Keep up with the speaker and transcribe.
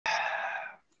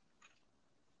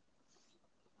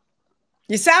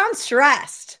You sound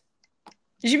stressed.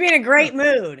 You should be in a great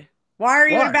mood. Why are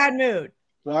you in a bad mood?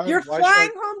 You're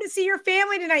flying home to see your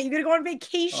family tonight. You're going to go on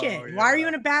vacation. Yeah. Why are you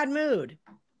in a bad mood?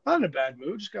 Not in a bad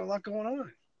mood. Just got a lot going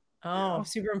on. Oh,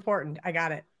 super important. I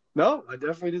got it. No, I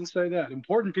definitely didn't say that.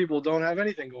 Important people don't have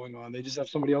anything going on. They just have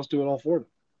somebody else do it all for them.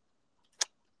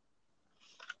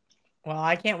 Well,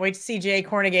 I can't wait to see Jay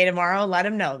Cornegay tomorrow. Let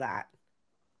him know that.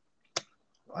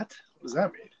 What does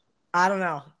that mean? I don't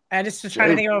know. I just was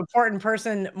trying to think of an important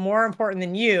person more important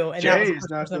than you, and Jay that was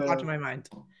the person that popped in my mind.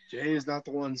 Jay is not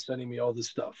the one sending me all this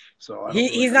stuff, so I don't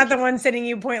he's not the one sending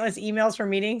you pointless emails for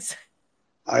meetings.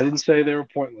 I didn't say they were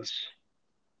pointless.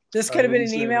 This could have been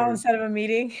an email instead of a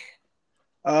meeting.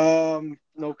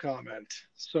 No comment.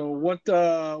 So what's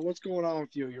going on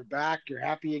with you? You're back. You're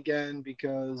happy again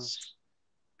because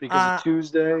of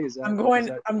Tuesday. I'm going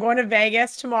to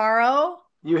Vegas tomorrow.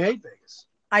 You hate Vegas.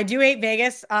 I do hate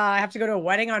Vegas. I have to go to a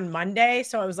wedding on Monday.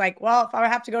 So I was like, well, if I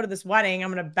have to go to this wedding,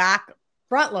 I'm going to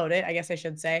front load it, I guess I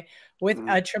should say, with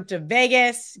a trip to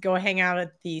Vegas, go hang out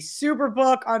at the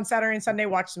Superbook on Saturday and Sunday,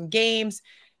 watch some games.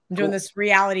 I'm doing this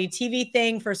reality TV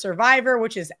thing for Survivor,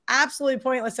 which is absolutely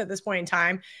pointless at this point in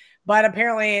time. But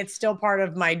apparently it's still part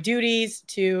of my duties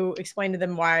to explain to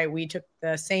them why we took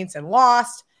the Saints and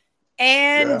lost.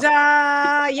 And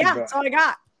that's all I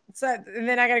got. So, and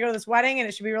then I got to go to this wedding and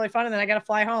it should be really fun. And then I got to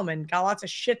fly home and got lots of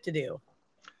shit to do.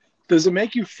 Does it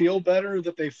make you feel better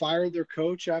that they fired their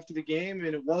coach after the game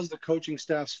and it was the coaching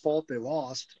staff's fault they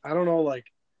lost? I don't know.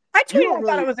 Like, I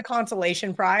thought it was a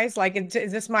consolation prize. Like,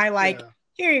 is this my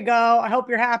here you go. I hope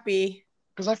you're happy.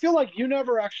 Because I feel like you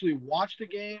never actually watched the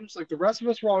games. Like the rest of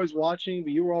us were always watching,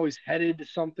 but you were always headed to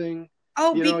something.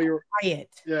 Oh, you're quiet.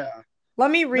 Yeah.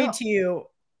 Let me read to you.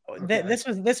 Okay.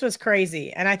 This was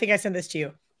crazy. And I think I sent this to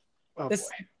you. Oh,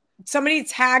 somebody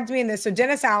tagged me in this. So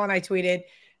Dennis Allen, I tweeted,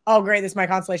 oh, great. This is my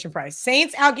consolation prize.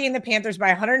 Saints outgained the Panthers by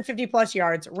 150 plus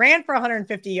yards, ran for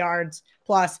 150 yards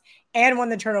plus, and won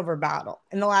the turnover battle.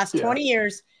 In the last 20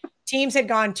 years, teams had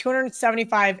gone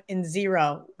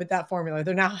 275-0 with that formula.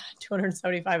 They're now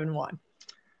 275-1.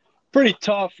 Pretty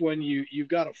tough when you've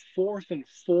got a 4th and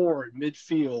 4 at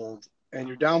midfield and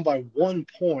you're down by 1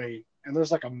 point and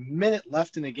there's like a minute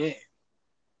left in the game.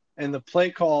 And the play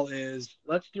call is,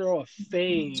 let's throw a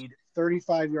fade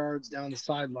 35 yards down the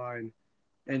sideline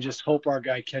and just hope our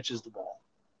guy catches the ball.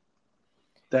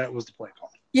 That was the play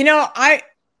call. You know, I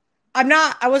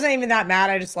wasn't even that mad.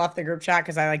 I just left the group chat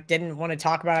because I didn't want to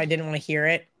talk about it. I didn't want to hear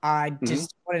it. I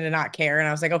just wanted to not care. And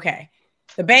I was like, okay,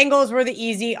 the Bengals were the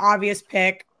easy, obvious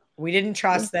pick. We didn't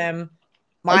trust them.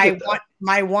 My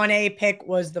 1A pick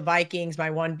was the Vikings. My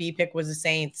 1B pick was the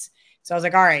Saints. So I was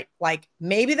like, all right, like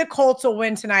maybe the Colts will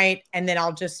win tonight. And then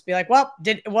I'll just be like, well,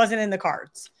 it wasn't in the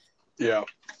cards. Yeah.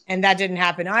 And that didn't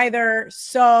happen either.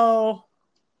 So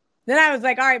then I was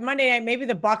like, all right, Monday night, maybe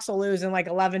the Bucs will lose and like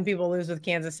 11 people lose with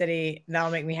Kansas City.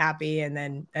 That'll make me happy. And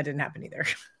then that didn't happen either.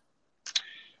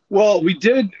 Well, we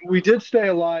did stay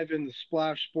alive in the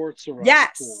Splash Sports Survivor.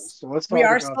 Yes. So let's talk we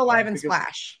are about still alive in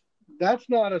Splash. That's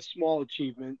not a small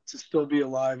achievement to still be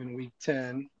alive in week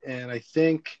 10. And I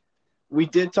think we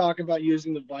did talk about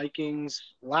using the Vikings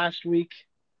last week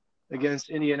against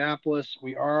Indianapolis.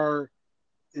 We are,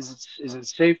 is it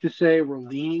safe to say we're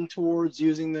leaning towards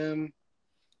using them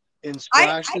in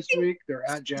Splash this week? They're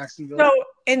at Jacksonville. So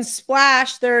in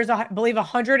Splash, there's, I believe,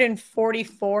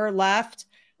 144 left.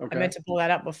 Okay. I meant to pull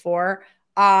that up before.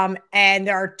 And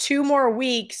there are 2 more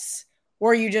weeks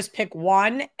where you just pick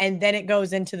one and then it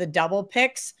goes into the double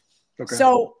picks. Okay.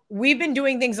 So we've been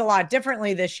doing things a lot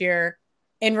differently this year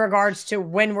in regards to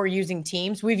when we're using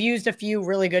teams. We've used a few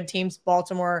really good teams,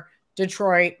 Baltimore,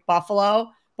 Detroit,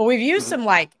 Buffalo, but we've used some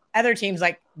like other teams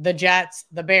like the Jets,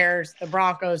 the Bears, the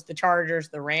Broncos, the Chargers,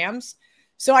 the Rams.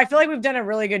 So I feel like we've done a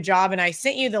really good job. And I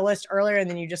sent you the list earlier and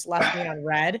then you just left me on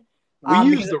red.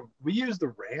 We used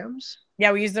the Rams?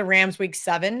 Yeah, we used the Rams week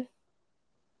 7.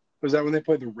 Was that when they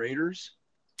played the Raiders?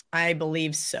 I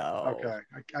believe so. Okay.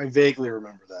 I vaguely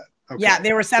remember that. Okay. Yeah,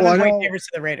 they were 7-point favorites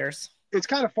to the Raiders. It's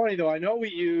kind of funny though. I know we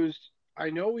used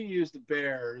the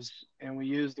Bears and we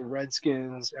used the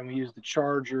Redskins and we used the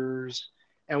Chargers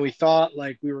and we thought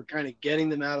like we were kind of getting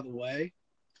them out of the way.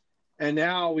 And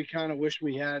now we kind of wish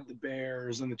we had the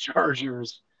Bears and the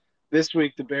Chargers. This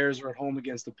week, the Bears are at home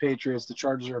against the Patriots. The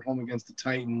Chargers are at home against the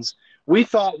Titans. We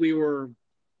thought we were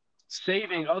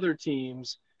saving other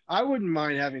teams. I wouldn't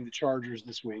mind having the Chargers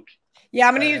this week. Yeah,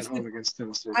 I'm going to use home against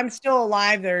Tennessee. I'm still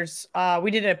alive. There's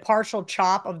we did a partial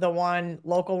chop of the one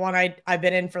local one I've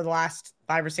been in for the last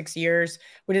 5 or 6 years.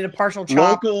 We did a partial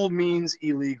chop. Local means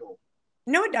illegal.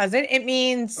 No, it doesn't. It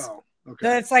means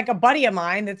that it's like a buddy of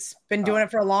mine that's been doing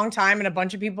it for a long time and a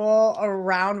bunch of people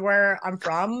around where I'm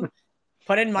from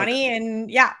put in money. Okay.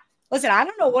 And yeah, listen, I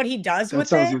don't know what he does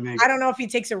with it. Illegal. I don't know if he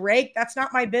takes a rake. That's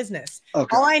not my business.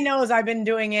 Okay. All I know is I've been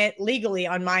doing it legally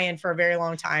on my end for a very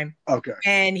long time. Okay.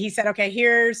 And he said, okay,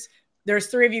 there's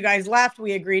 3 of you guys left.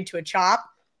 We agreed to a chop.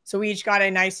 So we each got a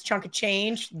nice chunk of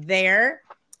change there.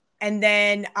 And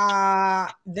then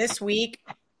last week,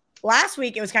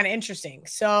 it was kind of interesting.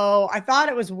 So I thought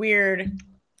it was weird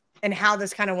and how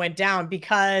this kind of went down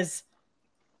because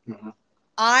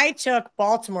I took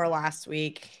Baltimore last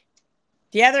week.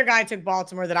 The other guy took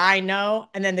Baltimore that I know.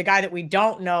 And then the guy that we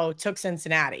don't know took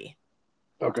Cincinnati.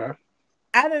 Okay.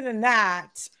 Other than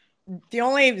that, the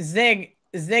only zigzag,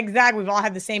 we've all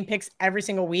had the same picks every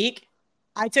single week.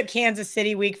 I took Kansas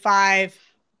City week 5.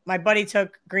 My buddy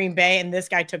took Green Bay, and this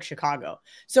guy took Chicago.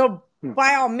 So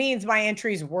by all means, my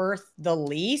entry's worth the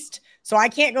least. So I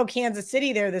can't go Kansas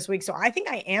City there this week. So I think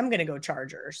I am going to go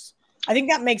Chargers. I think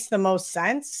that makes the most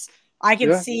sense. I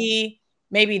can see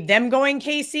maybe them going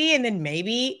KC, and then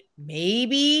maybe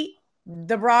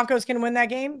the Broncos can win that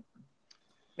game.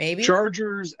 Maybe.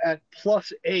 Chargers at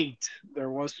 +8.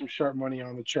 There was some sharp money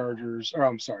on the Chargers. Or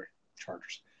I'm sorry,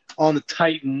 Chargers. On the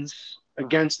Titans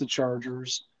against the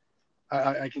Chargers.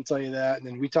 I can tell you that. And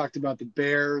then we talked about the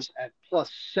Bears at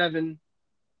 +7.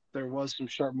 There was some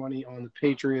sharp money on the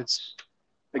Patriots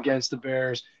against the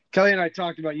Bears. Kelly and I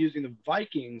talked about using the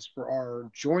Vikings for our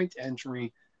joint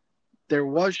entry. There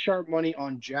was sharp money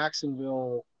on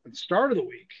Jacksonville at the start of the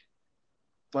week.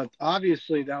 But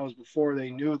obviously that was before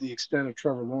they knew the extent of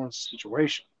Trevor Lawrence's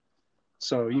situation.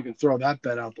 So you can throw that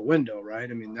bet out the window, right?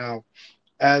 I mean, now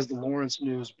as the Lawrence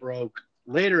news broke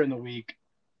later in the week,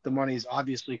 the money's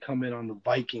obviously come in on the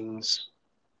Vikings.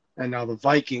 And now the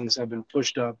Vikings have been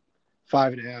pushed up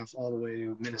 5.5 all the way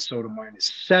to Minnesota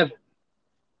 -7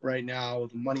 right now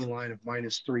with a money line of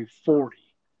 -340.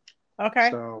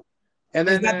 Okay. So, and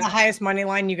then, is that the highest money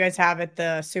line you guys have at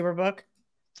the Superbook?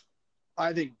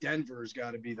 I think Denver's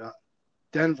got to be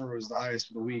Denver was the highest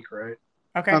of the week, right?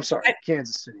 Okay. I'm sorry,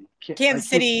 Kansas City. Kansas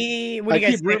City, what do you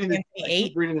guys think? I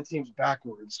keep reading the teams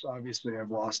backwards. Obviously, I've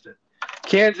lost it.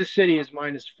 Kansas City is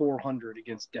 -400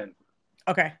 against Denver.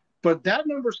 Okay. But that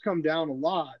number's come down a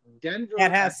lot. Denver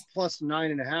at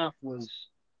 +9.5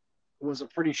 was a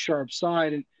pretty sharp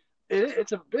side. And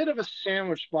it's a bit of a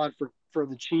sandwich spot for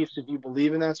the Chiefs if you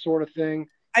believe in that sort of thing.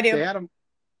 I do.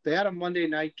 They had a Monday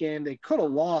night game. They could have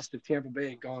lost if Tampa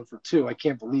Bay had gone for 2. I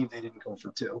can't believe they didn't go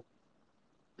for 2.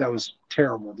 That was a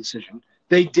terrible decision.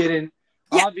 They didn't.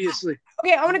 Yeah. Obviously.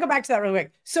 Okay, I want to go back to that real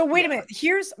quick. So wait a minute.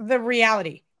 Here's the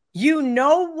reality. You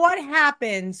know what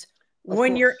happens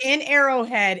when you're in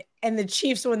Arrowhead and the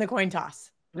Chiefs win the coin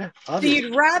toss. Yeah, so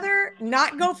you'd rather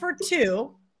not go for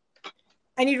 2,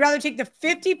 and you'd rather take the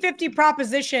 50-50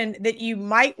 proposition that you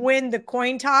might win the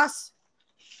coin toss?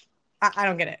 I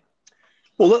don't get it.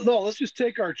 Well, no, let's just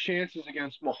take our chances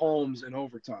against Mahomes in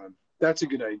overtime. That's a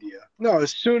good idea. No,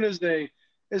 as soon as they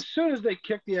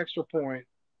kicked the extra point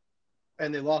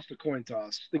and they lost the coin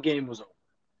toss, the game was over.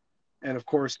 And, of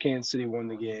course, Kansas City won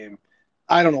the game.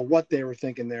 I don't know what they were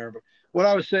thinking there. But what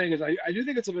I was saying is I do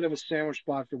think it's a bit of a sandwich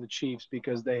spot for the Chiefs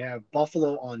because they have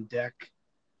Buffalo on deck,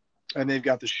 and they've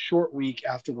got the short week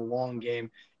after the long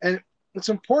game. And it's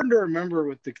important to remember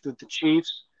with the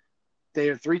Chiefs, they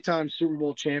are 3-time Super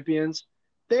Bowl champions.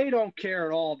 They don't care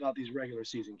at all about these regular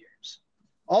season games.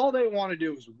 All they want to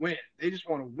do is win. They just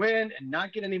want to win and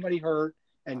not get anybody hurt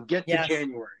and get to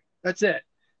January. That's it.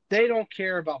 They don't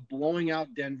care about blowing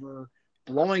out Denver,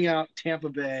 blowing out Tampa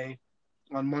Bay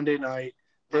on Monday night.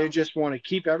 They just want to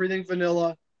keep everything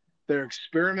vanilla. They're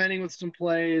experimenting with some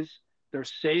plays. They're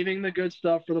saving the good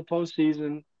stuff for the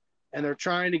postseason, and they're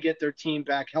trying to get their team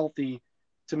back healthy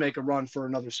to make a run for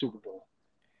another Super Bowl.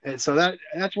 And so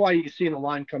that's why you see the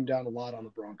line come down a lot on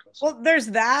the Broncos. Well, there's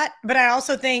that, but I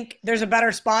also think there's a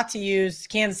better spot to use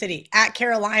Kansas City. At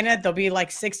Carolina, they'll be like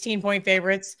 16-point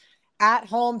favorites. At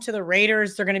home to the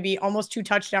Raiders, they're going to be almost 2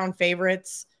 touchdown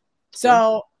favorites.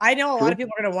 So I know a lot of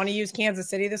people are going to want to use Kansas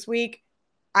City this week.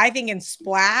 I think in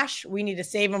Splash, we need to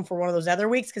save them for one of those other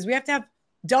weeks because we have to have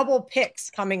double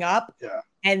picks coming up. Yeah.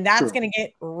 And that's going to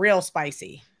get real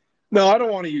spicy. No, I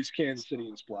don't want to use Kansas City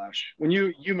in Splash. When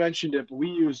you mentioned it, but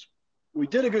we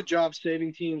did a good job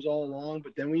saving teams all along,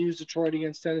 but then we used Detroit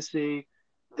against Tennessee.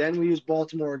 Then we used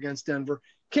Baltimore against Denver.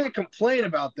 Can't complain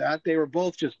about that. They were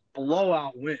both just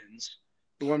blowout wins.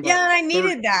 I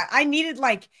needed that. I needed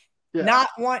not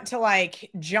want to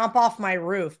jump off my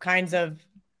roof kinds of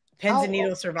pins and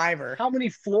needles survivor. How many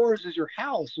floors is your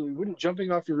house? So wouldn't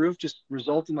jumping off your roof just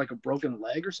result in a broken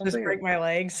leg or something? Just break my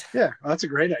legs. Yeah, that's a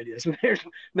great idea. So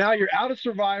now you're out of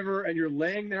Survivor and you're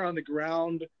laying there on the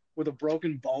ground with a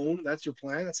broken bone. That's your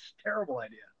plan? That's a terrible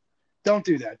idea. Don't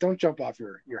do that. Don't jump off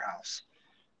your house.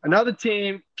 Another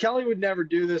team, Kelly would never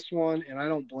do this one, and I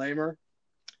don't blame her.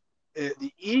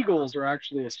 The Eagles are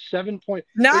actually a 7-point.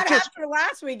 Not after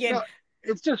last weekend. No,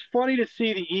 it's just funny to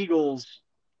see the Eagles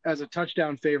as a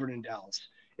touchdown favorite in Dallas.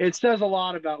 It says a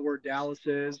lot about where Dallas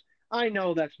is. I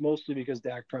know that's mostly because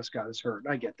Dak Prescott is hurt.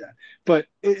 I get that. But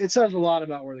it says a lot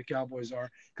about where the Cowboys are.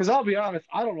 Because I'll be honest,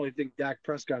 I don't really think Dak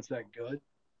Prescott's that good.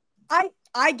 I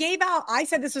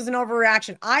said this was an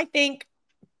overreaction. I think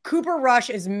Cooper Rush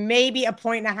is maybe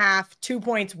 1.5, 2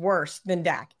 points worse than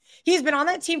Dak. He's been on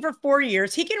that team for 4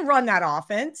 years. He can run that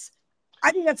offense.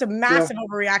 I think that's a massive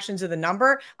overreaction to the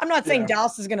number. I'm not saying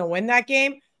Dallas is going to win that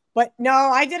game, but no,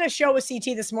 I did a show with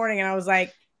CT this morning and I was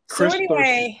like, so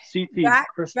anyway,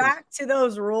 back to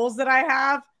those rules that I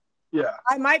have. Yeah.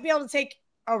 I might be able to take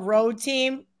a road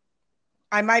team.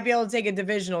 I might be able to take a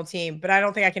divisional team, but I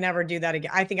don't think I can ever do that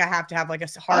again. I think I have to have like a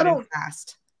hard and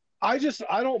fast. I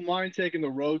don't mind taking the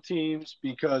road teams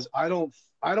because I don't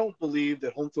believe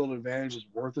that home field advantage is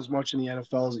worth as much in the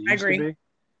NFL as it used to be.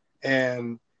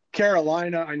 And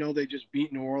Carolina, I know they just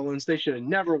beat New Orleans. They should have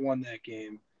never won that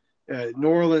game. New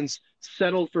Orleans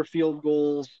settled for field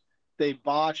goals. They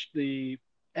botched the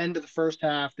end of the first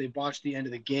half. They botched the end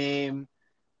of the game.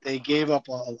 They gave up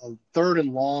a third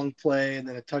and long play and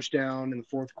then a touchdown in the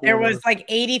fourth quarter. There was like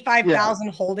 85,000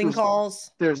 holding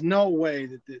calls. There's no way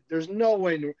there's no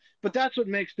way. But that's what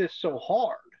makes this so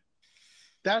hard.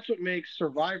 That's what makes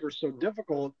Survivor so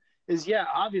difficult is,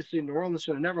 obviously New Orleans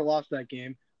should have never lost that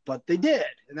game, but they did.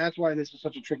 And that's why this is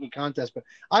such a tricky contest. But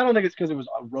I don't think it's because it was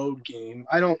a road game.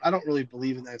 I don't really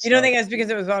believe in that. You don't think it's because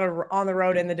it was on the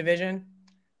road in the division?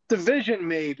 Division,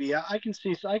 maybe. I can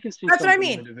see. That's what I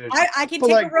mean. I can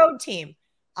take a road team.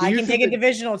 I can take a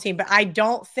divisional team, but I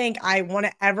don't think I want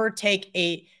to ever take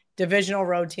a divisional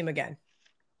road team again.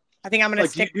 I think I'm going to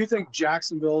stick. Do you think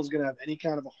Jacksonville is going to have any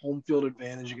kind of a home field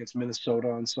advantage against Minnesota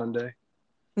on Sunday?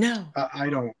 No, I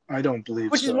don't believe.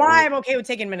 Which is why I'm okay with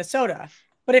taking Minnesota.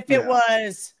 But if it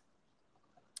was,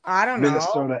 I don't know,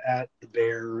 Minnesota at the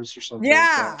Bears or something.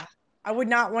 Yeah, like that. I would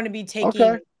not want to be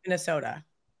taking Minnesota.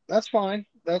 That's fine.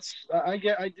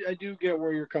 I do get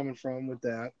where you're coming from with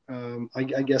that.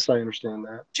 I guess I understand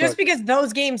that. Just because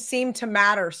those games seem to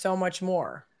matter so much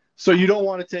more. So you don't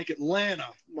want to take Atlanta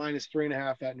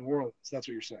 -3.5 at New Orleans. That's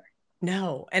what you're saying.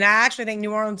 No. And I actually think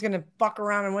New Orleans is going to fuck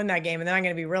around and win that game. And then I'm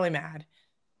going to be really mad.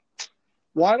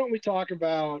 Why don't we talk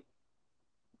about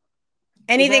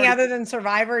anything other than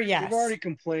Survivor? Yes. We've already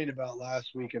complained about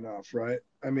last week enough, right?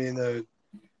 I mean,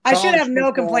 I should have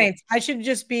no complaints. I should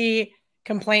just be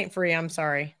complaint free. I'm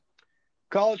sorry.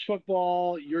 College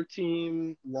football, your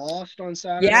team lost on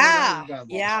Saturday.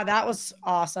 Yeah, that was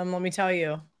awesome. Let me tell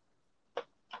you.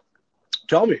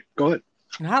 Tell me. Go ahead.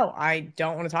 No, I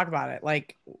don't want to talk about it.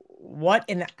 Like, what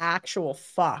in the actual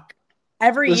fuck?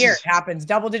 Every year it happens.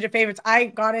 Double-digit favorites. I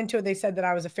got into it. They said that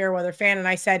I was a fair weather fan, and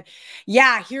I said,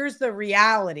 yeah, here's the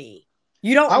reality.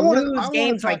 You don't lose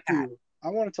games like that. I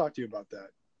want to talk to you about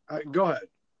that. Go ahead.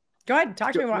 Go ahead.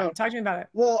 Talk to me about it.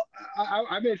 Well,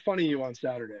 I made fun of you on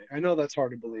Saturday. I know that's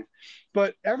hard to believe.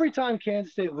 But every time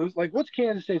Kansas State loses, like, what's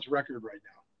Kansas State's record right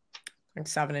now? Like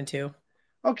 7-2.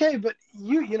 Okay, but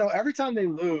you know, every time they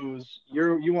lose,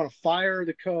 you want to fire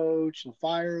the coach and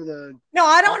fire the. No,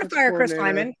 I don't want to fire Chris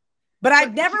Hyman. But I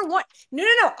never want. No.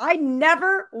 I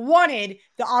never wanted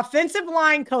the offensive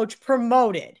line coach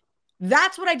promoted.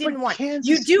 That's what I didn't want.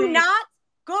 You do not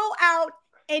go out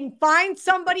and find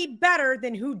somebody better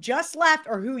than who just left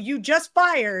or who you just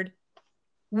fired.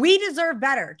 We deserve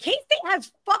better. K-State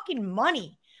has fucking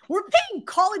money. We're paying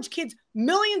college kids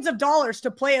millions of dollars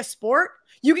to play a sport.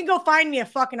 You can go find me a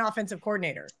fucking offensive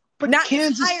coordinator. But not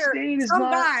Kansas State is some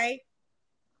not. Guy.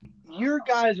 Your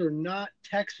guys are not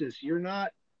Texas. You're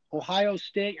not Ohio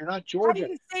State. You're not Georgia. I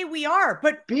didn't say we are,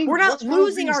 but we're not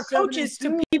losing our coaches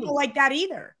to people like that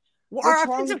either. Our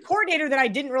offensive coordinator that I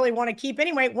didn't really want to keep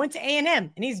anyway went to A&M,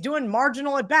 and he's doing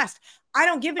marginal at best. I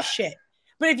don't give a shit.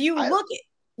 But if you look at,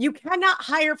 you cannot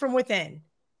hire from within.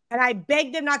 And I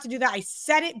begged them not to do that. I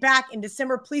said it back in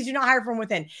December. Please do not hire from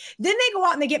within. Then they go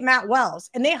out and they get Matt Wells,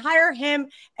 and they hire him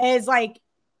as like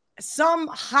some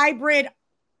hybrid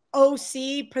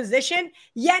OC position,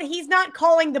 yet he's not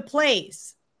calling the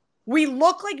plays. We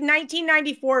look like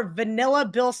 1994 vanilla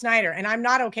Bill Snyder, and I'm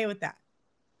not okay with that.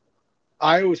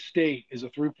 Iowa State is a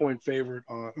 3-point favorite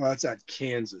on. Well, that's at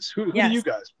Kansas. Who do you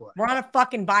guys play? We're on a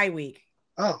fucking bye week.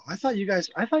 Oh, I thought you guys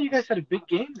had a big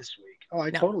game this week. Oh,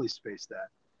 I totally spaced that.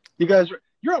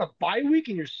 You're on a bye week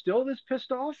and you're still this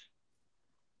pissed off?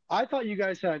 I thought you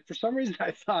guys had, for some reason,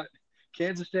 I thought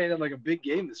Kansas State had like a big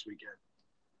game this weekend.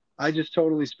 I just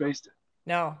totally spaced it.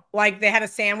 No, like they had a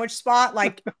sandwich spot.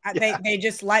 Like Yeah. they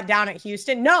just let down at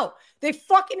Houston. No, they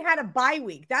fucking had a bye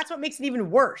week. That's what makes it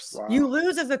even worse. Wow. You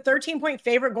lose as a 13-point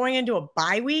favorite going into a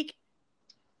bye week.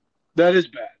 That is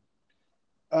bad.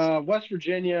 West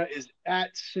Virginia is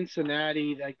at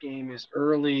Cincinnati. That game is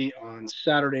early on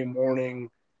Saturday morning.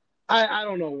 I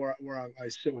don't know where I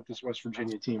sit with this West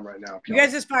Virginia team right now. You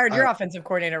guys just fired your offensive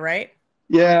coordinator, right?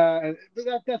 Yeah,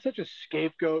 but that's such a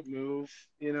scapegoat move,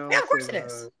 you know, Yeah, of course it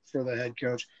is. For the head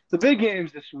coach. The big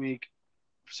games this week,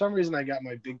 for some reason I got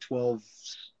my Big 12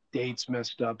 dates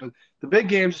messed up, but the big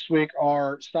games this week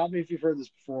are, stop me if you've heard this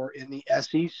before, in the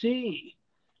SEC.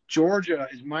 Georgia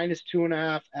is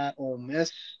 -2.5 at Ole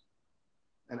Miss,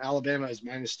 and Alabama is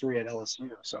 -3 at LSU.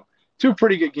 So two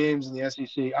pretty good games in the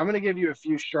SEC. I'm going to give you a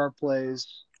few sharp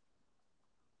plays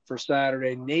for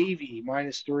Saturday. Navy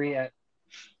 -3 at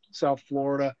South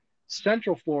Florida,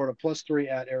 Central Florida +3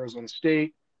 at Arizona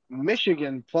State,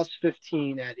 Michigan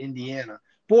 +15 at Indiana.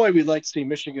 Boy, we'd like to see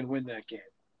Michigan win that game.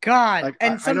 God, like,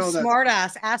 and some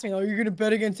smartass asked me, "Oh, you're going to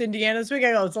bet against Indiana this week?"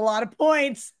 I go, "It's a lot of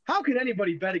points." How can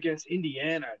anybody bet against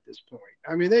Indiana at this point?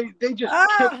 I mean, they just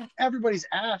kick everybody's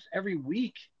ass every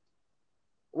week.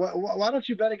 Why don't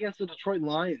you bet against the Detroit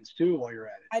Lions too while you're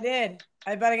at it? I did.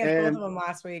 I bet against both of them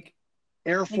last week.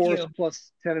 Air Force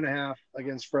 +10.5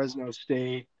 against Fresno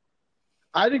State.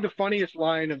 I think the funniest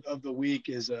line of the week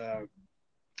is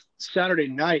Saturday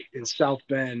night in South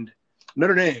Bend.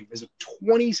 Notre Dame is a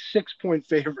 26-point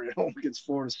favorite at home against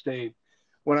Florida State.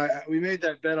 When we made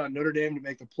that bet on Notre Dame to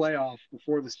make the playoff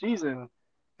before the season,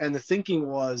 and the thinking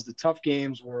was the tough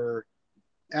games were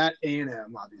at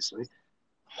A&M, obviously,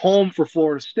 home for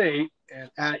Florida State,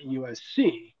 and at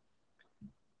USC.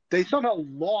 They somehow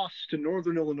lost to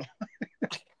Northern Illinois,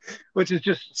 which is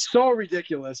just so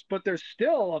ridiculous, but they're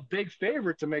still a big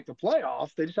favorite to make the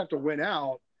playoff. They just have to win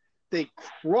out. They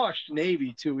crushed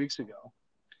Navy 2 weeks ago.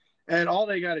 And all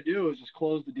they got to do is just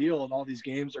close the deal, and all these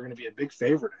games are going to be a big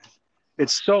favorite.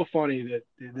 It's so funny that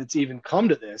it's even come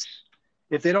to this.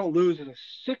 If they don't lose as a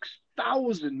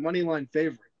 6,000 money line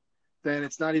favorite, then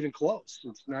it's not even close.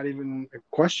 It's not even a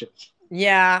question.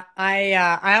 Yeah,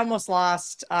 I almost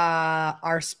lost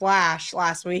our splash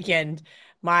last weekend.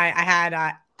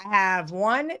 I have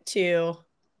 1, 2,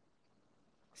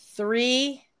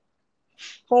 3,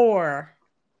 4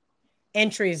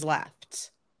 entries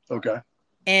left. Okay.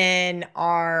 In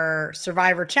our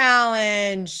Survivor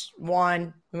Challenge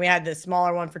one, we had the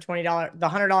smaller one for $20, the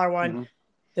 $100 one, mm-hmm.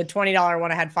 The $20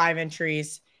 one, I had 5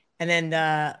 entries. And then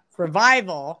the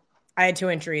Revival, I had 2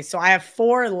 entries. So I have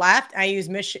 4 left. I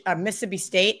used Mississippi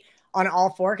State on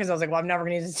all 4 because I was like, well, I'm never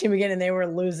going to use this team again. And they were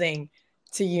losing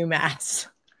to UMass.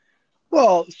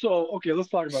 Well, so, okay, let's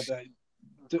talk about that.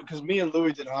 Because me and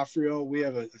Louis D'Onofrio, we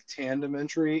have a tandem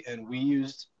entry, and we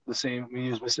used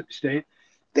Mississippi State.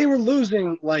 They were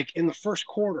losing like in the first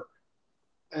quarter,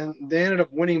 and they ended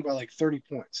up winning by like 30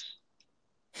 points.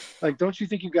 Like, don't you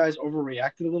think you guys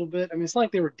overreacted a little bit? I mean, it's not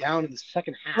like they were down in the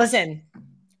second half. Listen,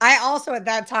 I also at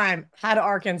that time had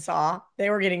Arkansas. They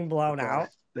were getting blown out.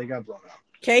 They got blown out.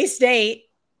 K-State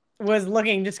was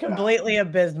looking just completely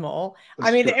abysmal.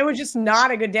 I mean, it was just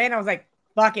not a good day. And I was like,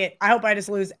 fuck it. I hope I just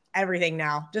lose everything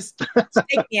now. Just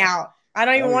take me out. I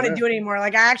don't even want to do it anymore.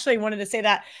 Like, I actually wanted to say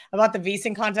that about the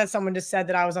VSiN contest. Someone just said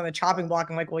that I was on the chopping block.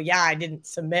 I'm like, well, yeah, I didn't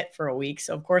submit for a week.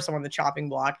 So, of course, I'm on the chopping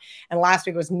block. And last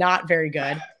week was not very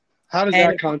good. How does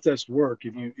that contest work?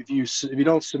 If you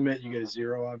don't submit, you get a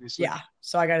 0, obviously. Yeah.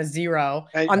 So I got a 0.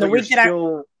 And, on the week that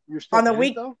you're still on the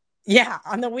week, though? Yeah.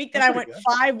 On the week that I went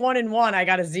 5-1-1, I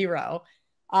got a 0.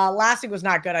 Last week was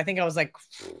not good. I think I was like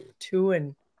 2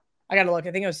 and I got to look.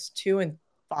 I think it was 2 and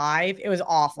 5. It was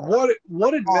awful.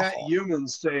 What did Matt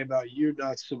Humans say about you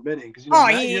not submitting? Because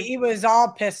he was all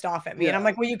pissed off at me, and I'm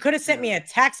like, well, you could have sent me a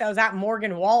text. I was at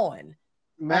Morgan Wallen.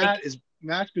 Matt's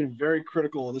been very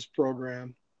critical of this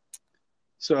program,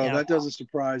 so that doesn't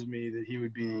surprise me that he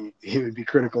would be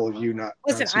critical of you not.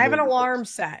 Listen, I have an alarm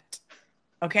set,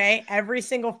 okay, every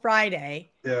single Friday.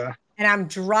 Yeah, and I'm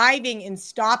driving in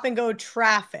stop and go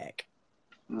traffic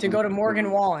to go to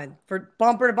Morgan Wallen for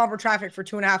bumper to bumper traffic for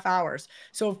 2.5 hours.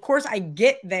 So of course I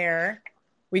get there,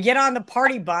 we get on the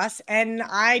party bus, and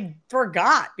I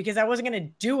forgot because I wasn't going to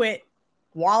do it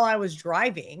while I was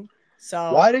driving.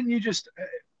 So why didn't you just,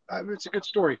 it's a good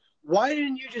story. Why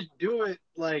didn't you just do it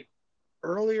like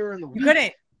earlier in the week? You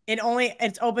couldn't.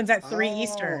 It opens at 3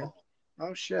 Eastern.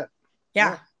 Oh shit.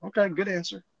 Yeah. Okay. Good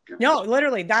answer. No,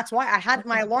 literally, that's why I had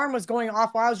my alarm was going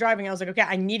off while I was driving. I was like, okay,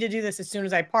 I need to do this as soon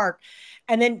as I park.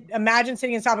 And then imagine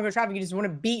sitting in stop and go traffic. You just want to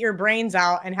beat your brains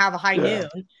out and have a high noon.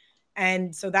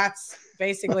 And so that's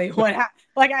basically what happened.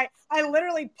 Like I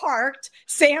literally parked.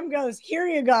 Sam goes, here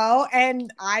you go.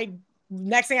 And I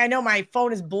next thing I know, my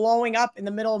phone is blowing up in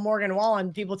the middle of Morgan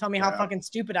Wallen. People tell me how fucking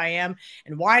stupid I am.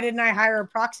 And why didn't I hire a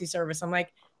proxy service? I'm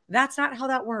like, that's not how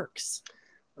that works.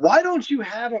 Why don't you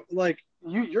have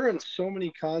you're in so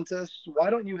many contests. Why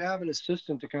don't you have an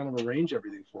assistant to kind of arrange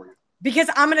everything for you? Because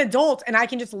I'm an adult and I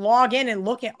can just log in and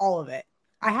look at all of it.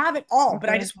 I have it all, but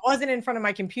I just wasn't in front of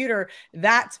my computer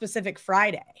that specific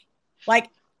Friday. Like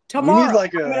tomorrow, I'm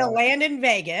going to land in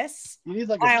Vegas.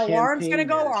 My alarm's going to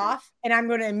go off, and I'm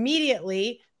going to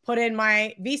immediately put in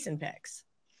my VSiN picks.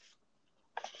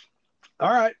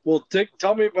 All right. Well,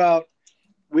 tell me about.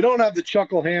 We don't have the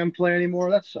Chuckle Ham play anymore.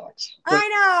 That sucks. I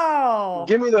know.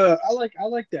 Give me I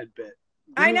like that bit.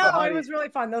 I know. It was really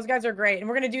fun. Those guys are great. And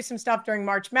we're going to do some stuff during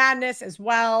March Madness as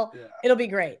well. Yeah. It'll be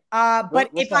great.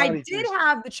 But if I did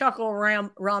have the Chuckle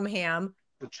Rum Ham,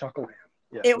 the Chuckle Ham,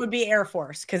 yeah, it would be Air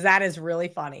Force, because that is really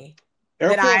funny.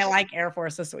 I like Air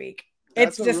Force this week.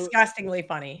 It's disgustingly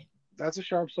funny. That's a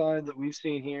sharp side that we've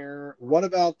seen here. What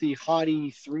about the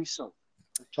Hottie threesome?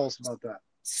 Tell us about that.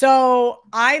 So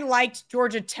I liked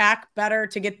Georgia Tech better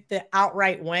to get the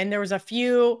outright win. There was a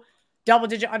few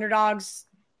double-digit underdogs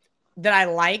that I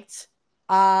liked.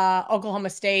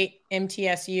 Oklahoma State,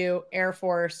 MTSU, Air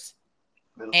Force,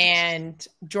 and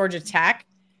Georgia Tech.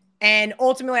 And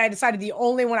ultimately, I decided the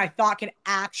only one I thought could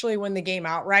actually win the game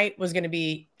outright was going to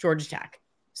be Georgia Tech.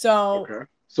 So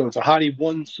it's a Hottie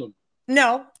one-some.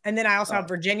 No. And then I also have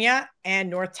Virginia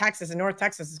and North Texas. And North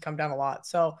Texas has come down a lot.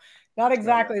 So not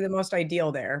exactly the most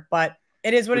ideal there, but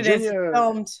it is what it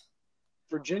is.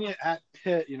 Virginia at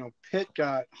Pitt, Pitt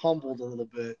got humbled a little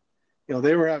bit.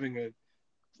 They were having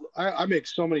I make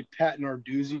so many Pat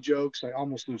Narduzzi jokes, I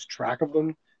almost lose track of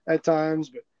them at times,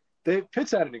 but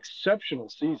Pitt's had an exceptional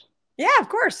season. Yeah, of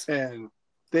course. And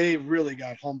they really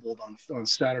got humbled on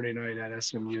Saturday night at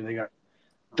SMU. They got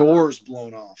doors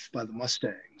blown off by the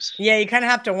Mustangs. Yeah, you kind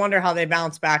of have to wonder how they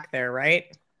bounce back there, right?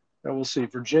 And we'll see.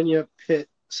 Virginia, Pitt,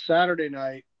 Saturday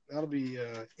night. That'll be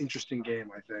an interesting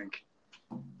game, I think.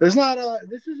 This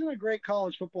isn't a great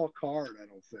college football card, I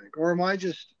don't think. Or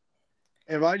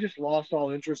have I just lost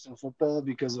all interest in football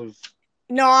because of?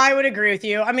 No, I would agree with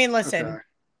you. I mean, listen,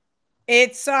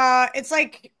 it's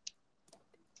like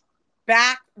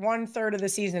back 1/3 of the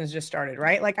season has just started,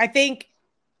 right? Like, I think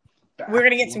we're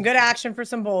going to get some good action for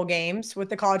some bowl games with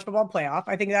the college football playoff.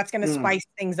 I think that's going to spice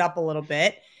things up a little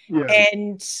bit. Yeah.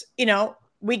 And,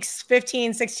 weeks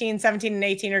 15, 16, 17, and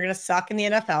 18 are going to suck in the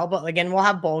NFL. But again, we'll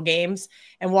have bowl games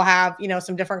and we'll have,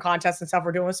 some different contests and stuff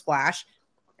we're doing with Splash.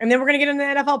 And then we're going to get into the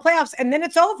NFL playoffs and then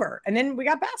it's over. And then we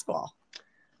got basketball.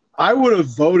 I would have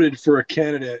voted for a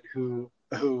candidate who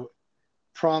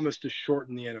promised to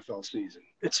shorten the NFL season.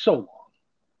 It's so long.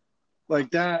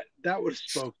 Like that would have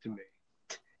spoke to me.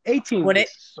 18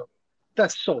 weeks.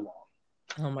 That's so long.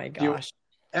 Oh my gosh.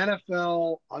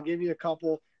 NFL, I'll give you a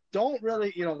couple. Don't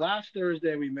really, last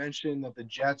Thursday we mentioned that the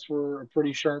Jets were a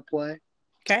pretty sharp play.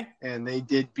 Okay. And they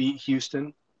did beat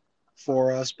Houston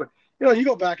for us. But, you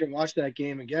go back and watch that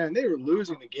game again, they were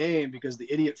losing the game because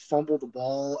the idiot fumbled the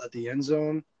ball at the end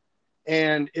zone.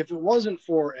 And if it wasn't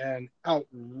for an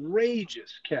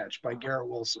outrageous catch by Garrett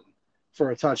Wilson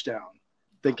for a touchdown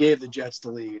that gave the Jets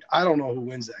the lead, I don't know who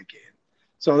wins that game.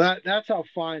 So that's how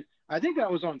fine. I think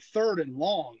that was on 3rd and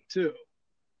long, too.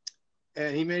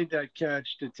 And he made that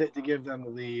catch to give them the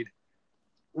lead.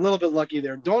 A little bit lucky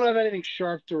there. Don't have anything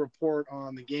sharp to report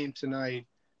on the game tonight.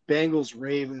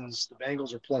 Bengals-Ravens. The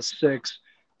Bengals are +6.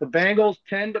 The Bengals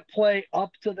tend to play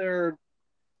up to their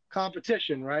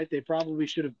competition, right? They probably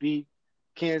should have beat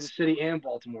Kansas City and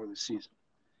Baltimore this season.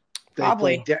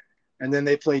 Probably. And then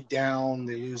they played down.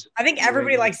 They lose. I think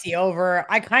everybody likes the over.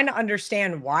 I kind of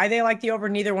understand why they like the over.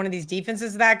 Neither one of these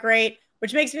defenses is that great,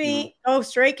 which makes me go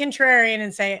straight contrarian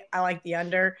and say I like the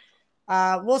under.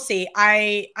 We'll see.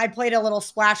 I played a little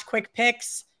splash quick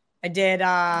picks. I did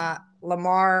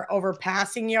Lamar over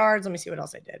passing yards. Let me see what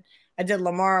else I did. I did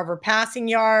Lamar over passing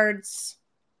yards.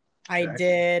 I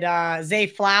did Zay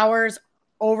Flowers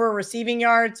over receiving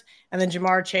yards, and then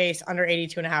Jamar Chase under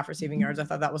 82.5 receiving yards. I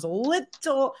thought that was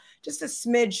just a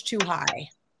smidge too high.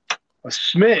 A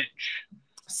smidge.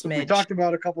 We talked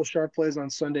about a couple of sharp plays on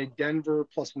Sunday. Denver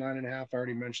 +9.5. I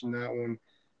already mentioned that one.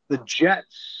 The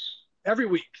Jets, every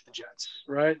week, the Jets,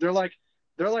 right? They're like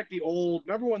the old,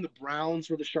 remember when the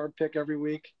Browns were the sharp pick every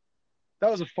week?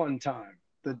 That was a fun time.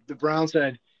 The Browns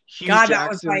had Hugh Jackson. That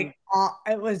was like,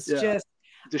 it was just,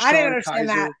 I didn't understand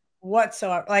that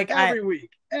whatsoever. Like every week.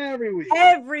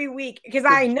 Because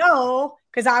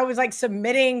I was like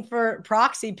submitting for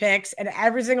proxy picks, and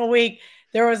every single week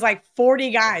there was like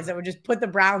 40 guys that would just put the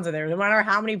Browns in there, no matter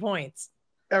how many points.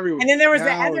 Every week. And then there was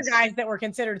the other guys that were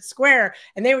considered square,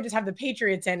 and they would just have the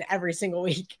Patriots in every single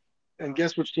week. And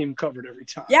guess which team covered every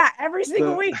time? Yeah, every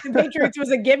single week. The Patriots was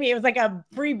a gimme. It was like a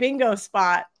free bingo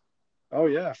spot. Oh,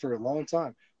 yeah, for a long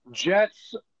time.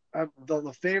 Jets,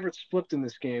 the favorites flipped in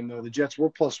this game, though. The Jets were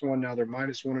 +1. Now they're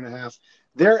 -1.5.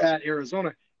 They're at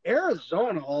Arizona.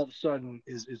 Arizona, all of a sudden,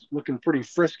 is looking pretty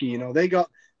frisky. You know, they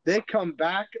come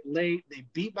back late. They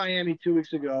beat Miami 2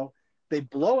 weeks ago. They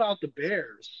blow out the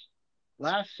Bears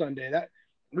last Sunday.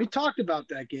 We talked about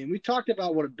that game. We talked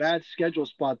about what a bad schedule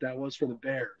spot that was for the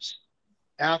Bears.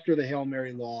 After the Hail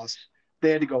Mary loss,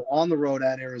 they had to go on the road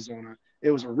at Arizona.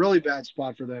 It was a really bad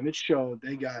spot for them. It showed.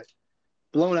 They got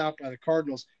blown out by the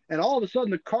Cardinals. And all of a sudden,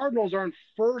 the Cardinals are in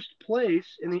first place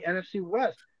in the NFC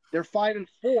West. They're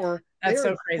 5-4. That's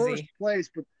They're so crazy. First place,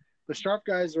 but the sharp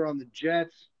guys are on the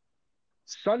Jets.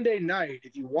 Sunday night,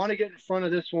 if you want to get in front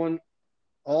of this one,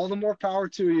 all the more power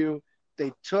to you.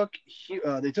 They took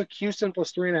Houston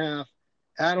 +3.5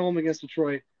 at home against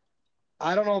Detroit.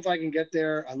 I don't know if I can get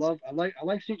there. I like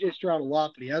CJ Stroud a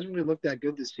lot, but he hasn't really looked that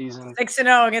good this season.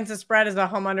 6-0 against the spread as a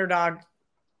home underdog.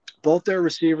 Both their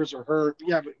receivers are hurt.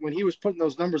 Yeah, but when he was putting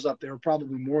those numbers up, they were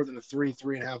probably more than a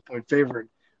 3.5 point favorite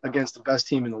against the best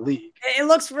team in the league. It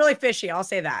looks really fishy. I'll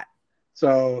say that.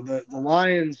 So the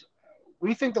Lions,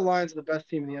 we think the Lions are the best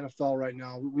team in the NFL right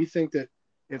now. We think that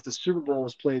if the Super Bowl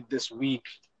was played this week,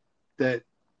 that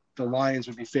the Lions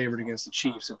would be favored against the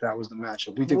Chiefs if that was the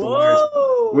matchup. We think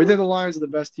the Lions are the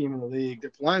best team in the league.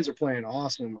 The Lions are playing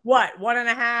awesome. What,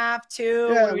 1.5, 2?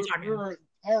 Yeah, what are we talking?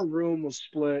 Our room was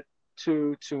split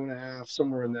 2.5,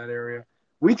 somewhere in that area.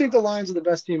 We think the Lions are the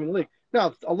best team in the league.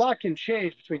 Now, a lot can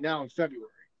change between now and February.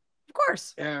 Of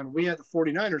course. And we had the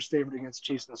 49ers favored against the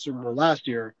Chiefs in the Super Bowl last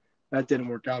year. That didn't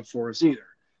work out for us either.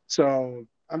 So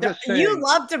I'm just saying. You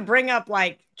love to bring up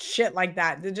like shit like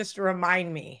that to just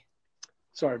remind me.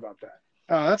 Sorry about that.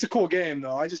 That's a cool game,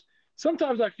 though.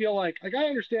 Sometimes I feel like I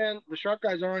understand the sharp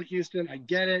guys are in Houston. I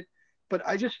get it. But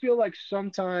I just feel like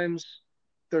sometimes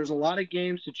there's a lot of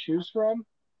games to choose from.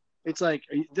 It's like,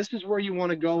 this is where you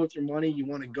want to go with your money. You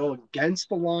want to go against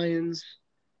the Lions,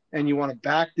 and you want to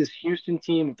back this Houston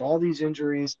team with all these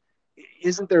injuries.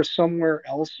 Isn't there somewhere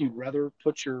else you'd rather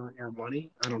put your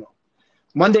money? I don't know.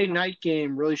 Monday night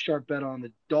game, really sharp bet on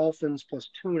the Dolphins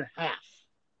 +2.5.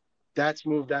 That's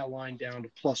moved that line down to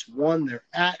 +1. They're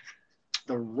at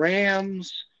the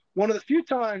Rams. One of the few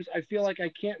times I feel like I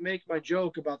can't make my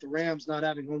joke about the Rams not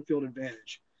having home field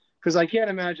advantage, because I can't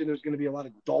imagine there's going to be a lot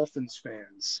of Dolphins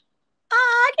fans.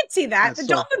 I can see that. The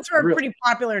Dolphins are a pretty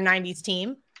popular 90s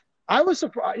team. I was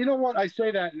surprised. You know what? I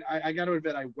say that, and I got to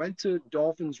admit, I went to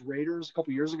Dolphins Raiders a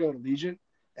couple years ago at Allegiant,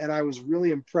 and I was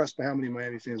really impressed by how many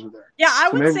Miami fans were there. Yeah, I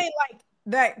would say like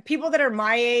that people that are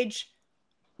my age,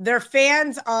 they're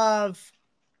fans of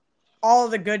all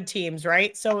the good teams,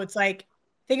 right? So it's like,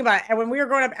 think about it. And when we were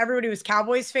growing up, everybody was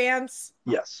Cowboys fans.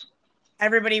 Yes.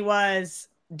 Everybody was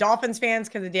Dolphins fans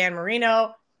because of Dan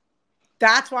Marino.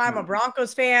 That's why I'm a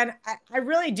Broncos fan. I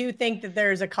really do think that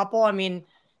there's a couple. I mean,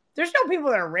 there's no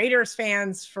people that are Raiders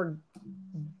fans for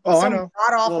some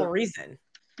god-awful reason.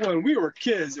 When we were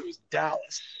kids, it was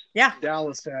Dallas. Yeah.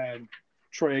 Dallas had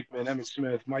Troy Aikman, Emmitt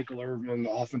Smith, Michael Irvin,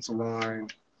 the offensive line.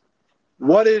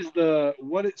 So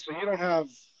you don't have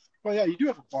 – well, yeah, you do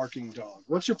have a barking dog.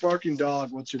 What's your barking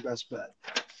dog? What's your best bet?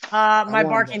 My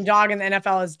barking dog in the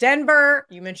NFL is Denver.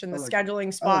 You mentioned the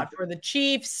scheduling spot for the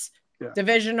Chiefs. Yeah.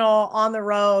 Divisional, on the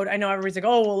road. I know everybody's like,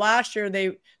 oh, well, last year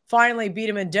they finally beat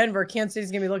him in Denver. Kansas City's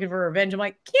going to be looking for revenge. I'm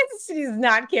like, Kansas City does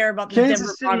not care about the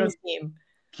Denver Broncos team.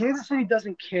 Kansas City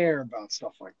doesn't care about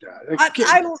stuff like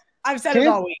that. I've said it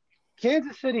all week.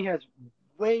 Kansas City has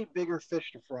way bigger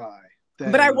fish to fry.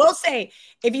 But I will say,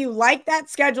 if you like that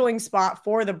scheduling spot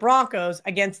for the Broncos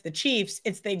against the Chiefs,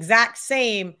 it's the exact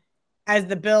same as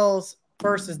the Bills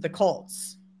versus the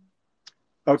Colts.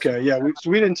 Okay, yeah,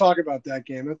 we didn't talk about that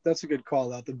game. That's a good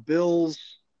call out. The Bills,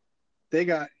 they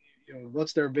got,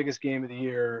 what's their biggest game of the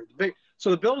year?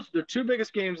 So the Bills, their two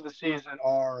biggest games of the season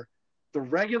are the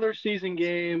regular season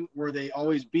game where they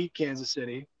always beat Kansas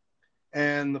City,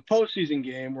 and the postseason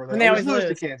game where they always lose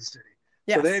to Kansas City.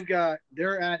 Yes. So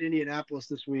they're at Indianapolis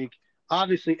this week.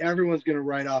 Obviously, everyone's going to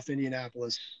write off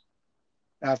Indianapolis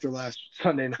after last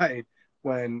Sunday night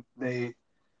when they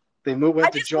moved. I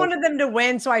just wanted them to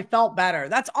win, so I felt better.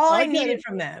 That's all I needed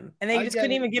from them, and they just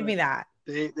couldn't even give me that.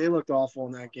 They looked awful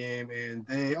in that game,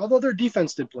 and although their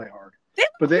defense did play hard,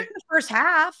 in the first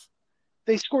half,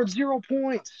 they scored 0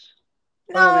 points.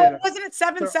 No, wasn't it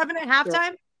 7-7 at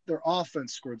halftime? Their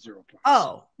offense scored 0 points.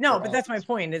 Oh no, but that's my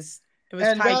point. It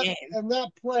was tie game. And that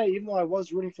play, even though I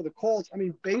was rooting for the Colts, I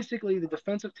mean, basically the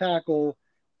defensive tackle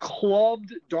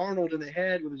clubbed Darnold in the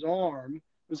head with his arm.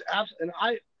 It was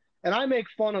absolutely, and I make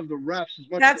fun of the refs as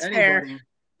much as anybody. Fair.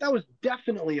 that was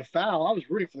definitely a foul. I was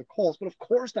rooting for the Colts, but of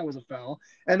course that was a foul.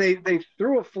 And they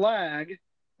threw a flag,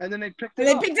 and then they picked it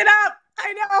up. They picked it up.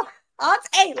 I know.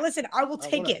 Hey, listen, I will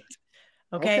take it.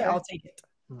 Okay, I'll take it.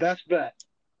 Best bet.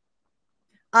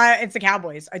 It's the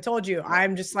Cowboys. I told you.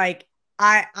 I'm just like,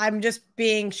 I'm just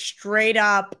being straight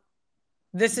up.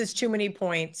 This is too many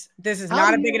points. This is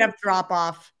not a big enough drop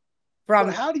off.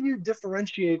 How do you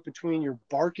differentiate between your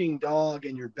barking dog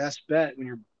and your best bet when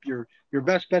your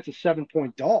best bet's a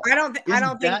 7-point dog? I don't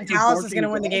think Dallas is going to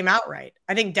win the game outright.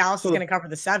 I think Dallas is going to cover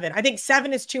the 7. I think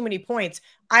 7 is too many points.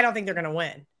 I don't think they're going to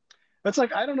win. That's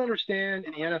like, I don't understand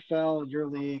in the NFL, your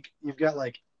league, you've got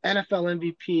like NFL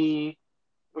MVP,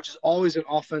 which is always an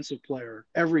offensive player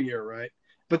every year, right?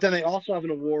 But then they also have an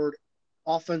award,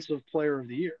 Offensive Player of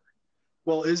the Year.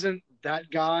 Well, isn't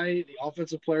that guy the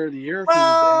Offensive Player of the Year?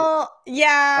 Well,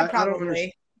 yeah,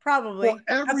 probably. Well,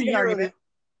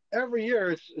 every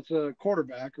year it's a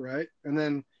quarterback, right? And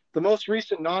then the most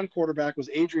recent non-quarterback was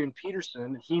Adrian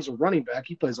Peterson. He's a running back.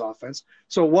 He plays offense.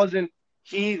 So wasn't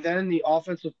he then the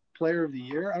Offensive Player of the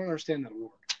Year? I don't understand that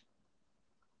award.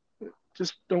 I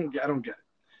don't get it.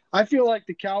 I feel like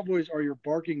the Cowboys are your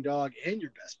barking dog and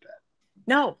your best bet.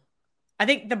 No. I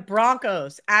think the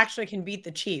Broncos actually can beat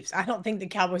the Chiefs. I don't think the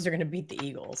Cowboys are going to beat the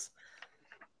Eagles.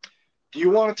 Do you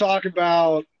want to talk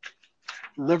about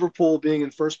Liverpool being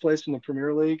in first place in the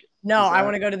Premier League? No, I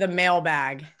want to go to the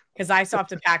mailbag because I still have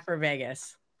to pack for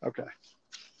Vegas. Okay.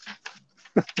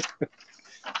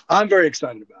 I'm very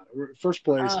excited about it. We're first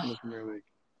place in the Premier League.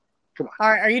 Come on.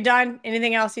 All right. Are you done?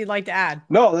 Anything else you'd like to add?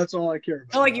 No, that's all I care about.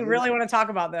 I feel like you really want to talk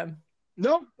about them.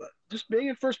 No, just being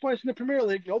in first place in the Premier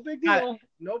League. No big deal.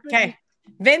 No big deal.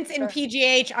 Vince in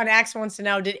PGH on X wants to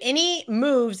know, did any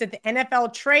moves at the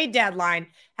NFL trade deadline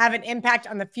have an impact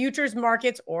on the futures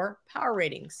markets or power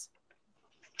ratings?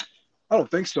 I don't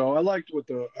think so. I liked what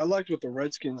the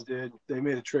Redskins did. They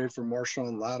made a trade for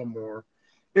Marshawn Lattimore.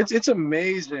 It's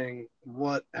amazing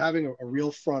what having a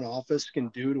real front office can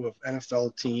do to an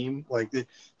NFL team. Like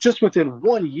just within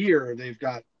 1 year,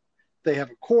 they have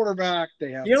a quarterback.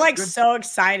 You're like so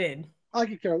excited. I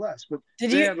could care less, but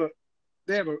they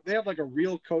have like a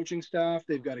real coaching staff.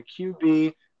 They've got a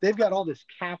QB. They've got all this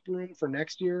cap room for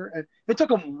next year, and it took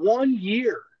them 1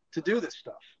 year to do this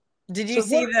stuff. Did you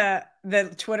see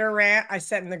the Twitter rant I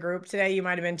sent in the group today? You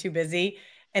might have been too busy.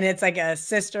 And it's like a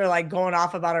sister like going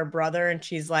off about her brother. And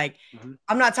she's like,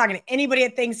 I'm not talking to anybody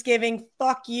at Thanksgiving.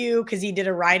 Fuck you. Cause he did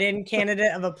a write-in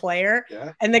candidate of a player.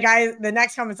 Yeah. And the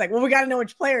next comment's like, well, we got to know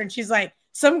which player. And she's like,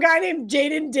 some guy named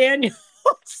Jaden Daniels.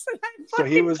 So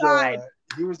he was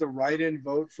the write-in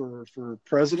vote for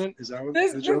president. Is that what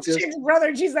the joke is? Chick's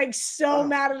brother. She's like so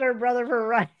mad at her brother for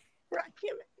writing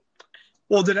him.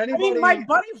 Well, did anybody? My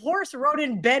buddy Horse wrote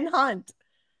in Ben Hunt.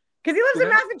 Because he lives in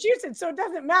Massachusetts, so it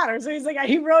doesn't matter. So he's like,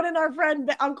 he wrote in our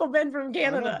friend Uncle Ben from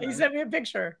Canada. He sent me a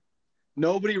picture.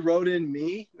 Nobody wrote in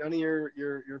me. None of your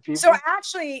people. So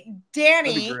actually,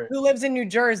 Danny, who lives in New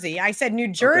Jersey, I said New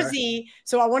Jersey. Okay.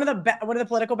 So one of the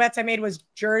political bets I made was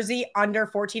Jersey under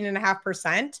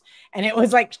 14.5%, and it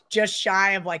was like just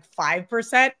shy of like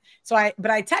 5%. So I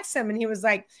texted him, and he's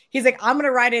like, I'm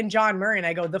gonna write in John Murray, and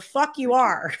I go, the fuck you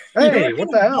are. Hey, what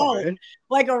the hell, man?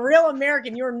 Like a real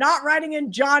American, you're not writing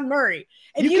in John Murray.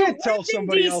 If you can't tell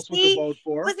somebody else what to vote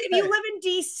for. Listen, if you live in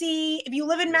DC, if you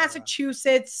live in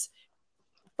Massachusetts,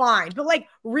 fine. But like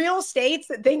real states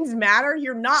that things matter,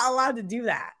 you're not allowed to do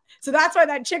that. So that's why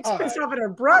that chick's pissed off at her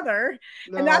brother.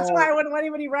 No. And that's why I wouldn't let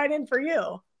anybody write in for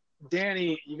you.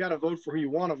 Danny, you got to vote for who you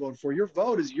want to vote for. Your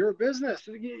vote is your business.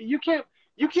 You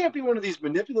can't be one of these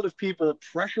manipulative people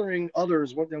pressuring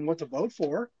others what to vote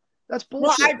for. That's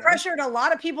bullshit. Well, I pressured a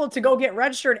lot of people to go get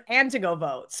registered and to go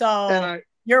vote. So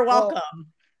you're welcome.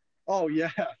 Oh yeah,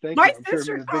 thank you. My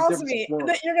sister calls me.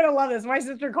 You're gonna love this. My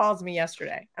sister calls me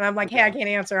yesterday, and I'm like, "Hey, I can't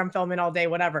answer. I'm filming all day,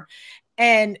 whatever."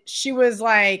 And she was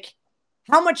like,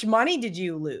 "How much money did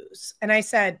you lose?" And I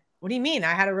said, "What do you mean?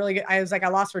 I had a really good." I was like, "I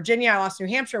lost Virginia. I lost New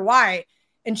Hampshire. Why?"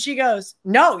 And she goes,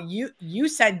 "No, you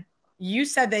said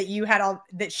that you had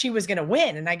that she was gonna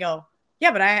win." And I go,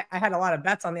 "Yeah, but I had a lot of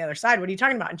bets on the other side. What are you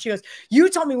talking about?" And she goes, "You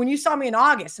told me when you saw me in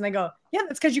August." And I go, "Yeah,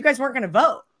 that's because you guys weren't gonna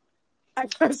vote."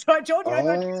 So I told you I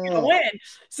thought you were going to win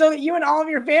so that you and all of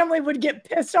your family would get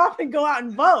pissed off and go out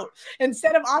and vote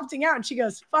instead of opting out. And she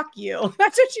goes, fuck you.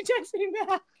 That's what she texted me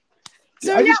back.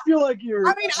 So I just feel like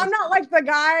I'm not like the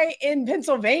guy in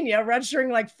Pennsylvania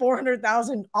registering like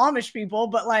 400,000 Amish people,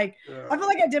 but like, I feel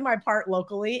like I did my part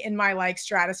locally in my like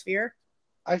stratosphere.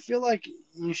 I feel like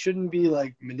you shouldn't be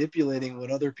like manipulating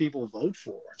what other people vote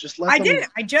for. Just let them.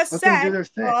 Didn't. I just said,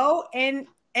 go and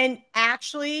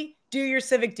actually do your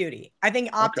civic duty. I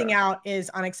think opting out is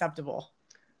unacceptable.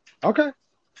 Okay.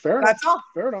 Fair enough. That's all.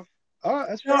 Fair enough. All right,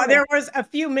 that's so fair there enough. was a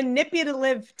few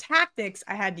manipulative tactics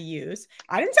I had to use.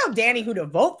 I didn't tell Danny who to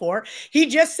vote for. He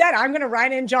just said, I'm going to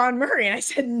write in John Murray. And I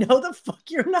said, no, the fuck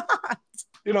you're not.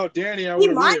 You know, Danny, He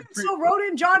might have still wrote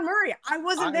in John Murray. I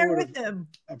wasn't there with him.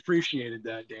 Appreciated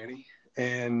that, Danny.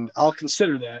 And I'll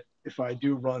consider that if I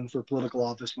do run for political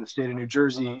office in the state of New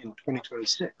Jersey in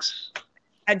 2026.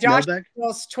 At Josh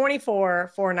Mills,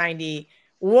 24,490.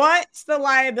 What's the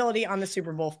liability on the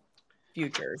Super Bowl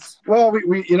futures? Well,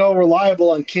 we're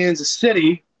liable on Kansas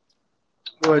City,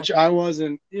 which I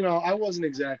wasn't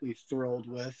exactly thrilled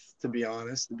with, to be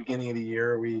honest. The beginning of the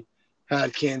year, we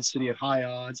had Kansas City at high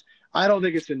odds. I don't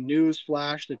think it's a news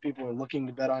flash that people are looking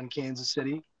to bet on Kansas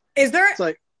City. Is there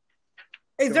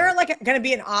going to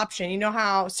be an option? You know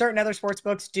how certain other sports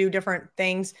books do different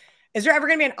things. Is there ever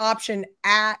going to be an option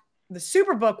at the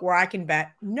Superbook where I can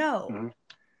bet no? Mm-hmm.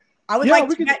 I would like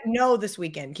to bet no this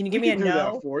weekend. Can you give me a no?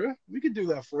 That for you. We could do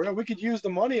that for you. We could use the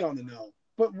money on the no.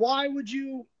 But why would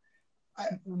you?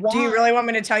 Do you really want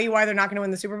me to tell you why they're not going to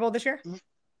win the Super Bowl this year?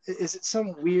 Is it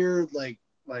some weird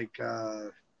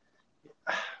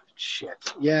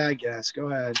shit? Yeah, I guess. Go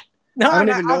ahead. No, I don't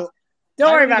even know.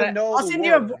 Don't worry about it.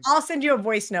 I'll send you a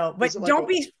voice note, but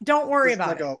don't worry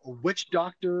about it. Like a witch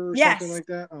doctor or something like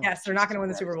that. Oh, yes, they're not going to win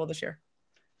the Super Bowl this year.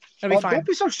 That'll be fine. Don't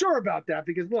be so sure about that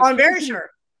because look, I'm very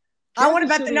sure. I want to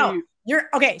bet the no. You're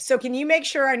okay. So can you make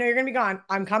sure? I know you're going to be gone.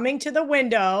 I'm coming to the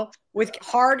window with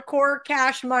hardcore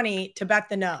cash money to bet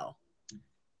the no.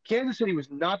 Kansas City was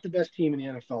not the best team in the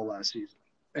NFL last season,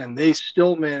 and they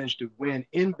still managed to win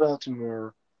in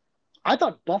Baltimore. I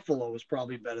thought Buffalo was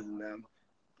probably better than them.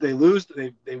 They lose.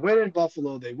 They win in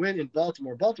Buffalo. They win in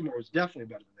Baltimore. Baltimore was definitely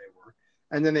better than they were,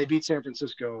 and then they beat San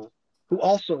Francisco, who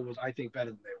also was, I think,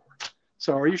 better than they were.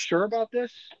 So, are you sure about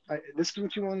this? This is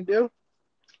what you want to do?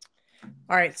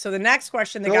 All right. So the next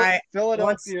question,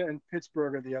 Philadelphia and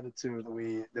Pittsburgh are the other two that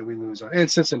we lose on, and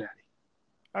Cincinnati.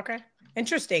 Okay,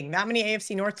 interesting. Not many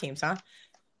AFC North teams, huh?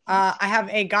 I have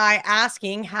a guy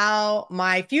asking how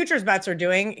my futures bets are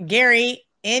doing. Gary,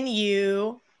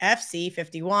 NUFC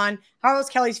 51. How is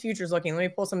Kelly's futures looking? Let me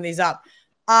pull some of these up.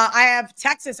 I have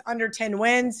Texas under 10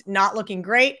 wins, not looking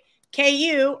great.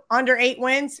 KU under 8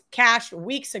 wins, cashed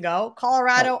weeks ago.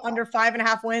 Colorado under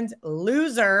 5.5 wins,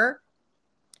 loser.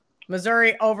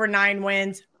 Missouri over 9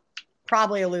 wins,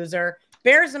 probably a loser.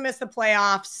 Bears to miss the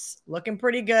playoffs, looking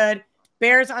pretty good.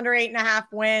 Bears under 8.5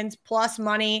 wins, plus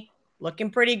money, looking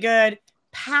pretty good.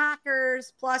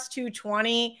 Packers plus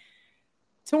 220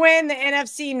 to win the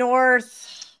NFC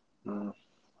North.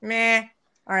 Meh.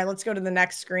 All right, let's go to the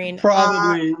next screen.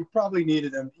 You probably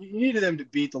needed them. You needed them to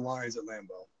beat the Lions at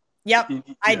Lambeau. Yep,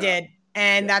 I did,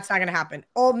 and that's not going to happen.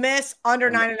 Ole Miss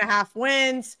under 9.5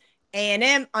 wins.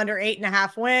 A&M under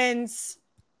 8.5 wins.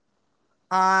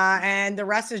 And the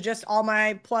rest is just all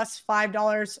my plus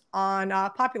 $5 on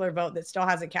popular vote that still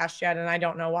hasn't cashed yet, and I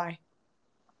don't know why.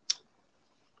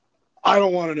 I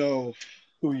don't want to know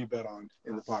who you bet on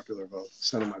in the popular vote.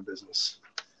 It's none of my business.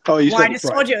 Oh, I just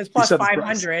told you it was plus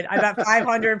 500. I bet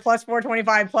 500 plus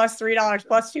 425 plus $3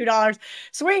 plus $2.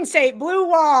 Swing state, blue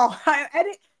wall.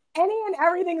 Any and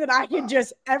everything that I could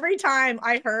just every time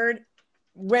I heard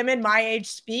women my age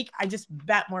speak, I just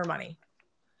bet more money.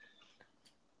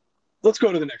 Let's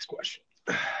go to the next question.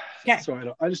 Okay.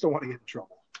 So I just don't want to get in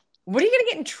trouble. What are you going to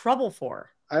get in trouble for?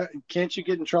 Can't you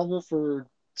get in trouble for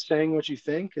saying what you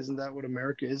think? Isn't that what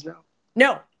America is now?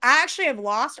 No, I actually have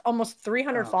lost almost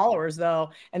 300 followers though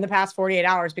in the past 48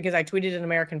 hours because I tweeted an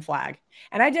American flag.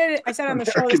 And I said on the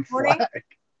show this morning.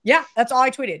 Yeah, that's all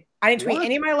I tweeted. I didn't tweet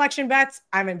any of my election bets.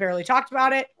 I haven't barely talked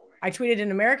about it. I tweeted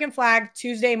an American flag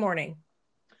Tuesday morning.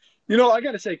 You know, I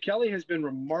got to say, Kelly has been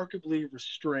remarkably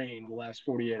restrained the last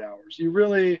 48 hours. You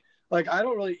didn't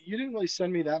really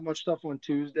send me that much stuff on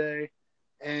Tuesday.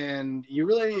 And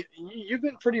you've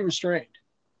been pretty restrained.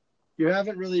 You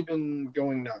haven't really been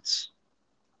going nuts.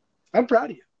 I'm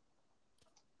proud of you.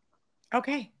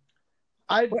 Okay.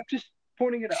 I'm just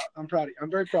pointing it out. I'm proud of you. I'm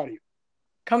very proud of you.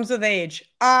 Comes with age.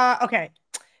 Okay.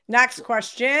 Next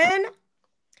question.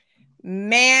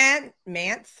 Manth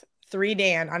 3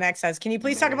 Dan on X says, can you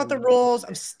please talk about the rules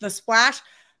of the Splash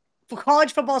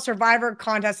College Football Survivor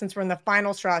contest since we're in the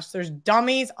final stretch? There's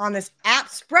dummies on this app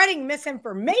spreading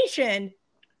misinformation.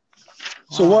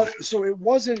 So it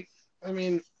wasn't,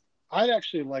 I'd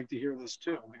actually like to hear this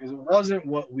too, because it wasn't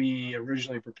what we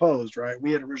originally proposed, right?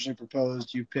 We had originally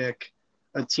proposed you pick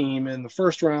a team in the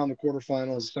first round, the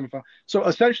quarterfinals, the semifinal. So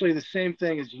essentially the same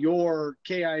thing as your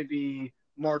KIV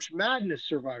March Madness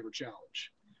Survivor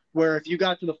Challenge, where if you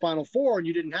got to the Final Four and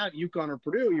you didn't have UConn or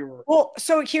Purdue, you were... Well,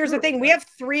 so here's the thing. We have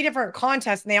 3 different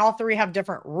contests, and they all 3 have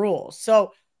different rules.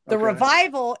 So The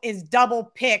revival is double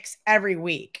picks every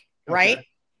week, right?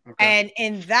 Okay. And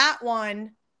in that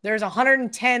one, there's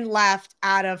 110 left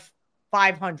out of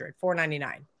 500,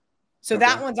 499. So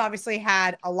that one's obviously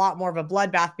had a lot more of a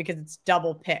bloodbath because it's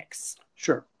double picks.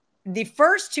 Sure. The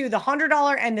first two, the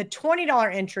 $100 and the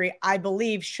 $20 entry, I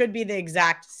believe should be the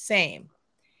exact same.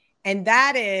 And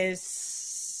that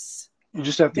is... You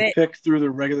just have to pick through the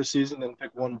regular season and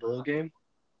pick one bowl game?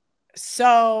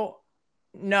 So,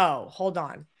 no, hold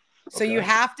on. So you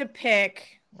have to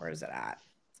pick... Where is it at?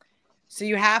 So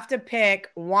you have to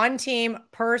pick one team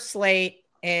per slate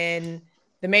in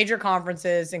the major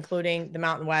conferences, including the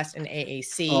Mountain West and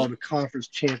AAC. Oh, the conference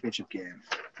championship game.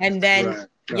 And then,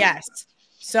 yes.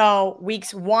 So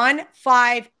weeks 1,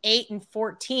 5, 8, and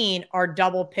 14 are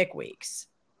double pick weeks.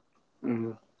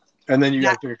 Mm-hmm. And then you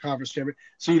have to pick a conference champion.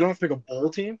 So you don't have to pick a bowl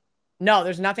team? No,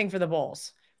 there's nothing for the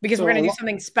bowls because we're going to do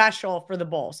something special for the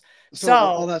bowls.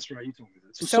 Oh, that's right. You told me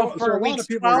that. So for a lot of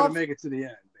people 12, are going to make it to the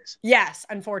end, basically. Yes,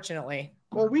 unfortunately.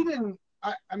 Well, we didn't.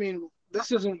 I mean,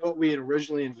 this isn't what we had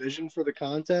originally envisioned for the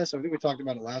contest. I think we talked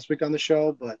about it last week on the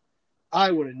show, but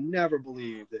I would have never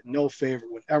believed that no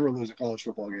favorite would ever lose a college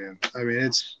football game. I mean,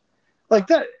 it's like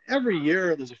that every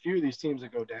year. There's a few of these teams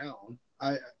that go down.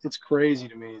 It's crazy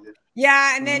to me that.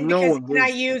 Yeah, and then because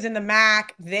NIU's in the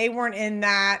MAC, they weren't in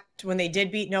that when they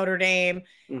did beat Notre Dame.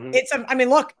 Mm-hmm. I mean,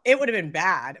 look, it would have been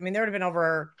bad. I mean, there would have been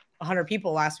over 100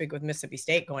 people last week with Mississippi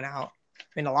State going out. I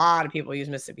mean, a lot of people use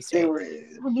Mississippi State. They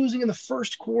were losing in the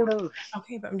first quarter.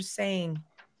 Okay, but I'm just saying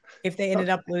if they ended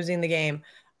up losing the game.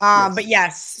 But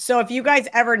yes, so if you guys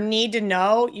ever need to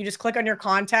know, you just click on your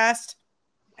contest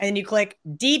and then you click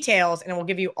details and it will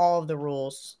give you all of the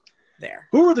rules there.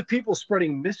 Who are the people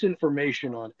spreading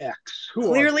misinformation on X?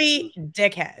 Clearly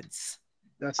dickheads.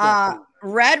 That's not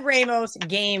Red Ramos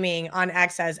Gaming on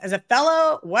X says, as a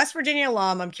fellow West Virginia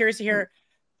alum, I'm curious to hear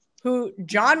who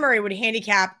John Murray would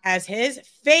handicap as his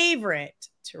favorite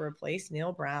to replace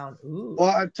Neil Brown. Ooh. Well,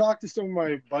 I've talked to some of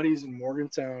my buddies in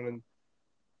Morgantown, and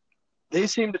they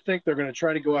seem to think they're going to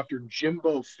try to go after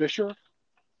Jimbo Fisher.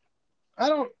 I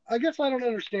guess I don't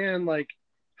understand, like,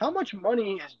 how much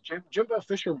money is Jimbo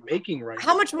Fisher making right now?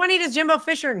 How much money does Jimbo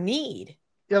Fisher need?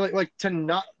 Yeah, like to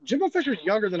not – Jimbo Fisher's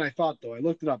younger than I thought, though. I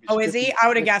looked it up. He's 50, is he? I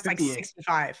would have guessed 58. Like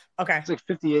 65. Okay. He's like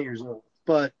 58 years old.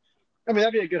 But, I mean,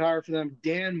 that'd be a good hire for them.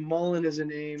 Dan Mullen is a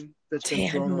name that's been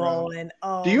thrown around.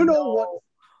 Oh, Do you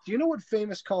know what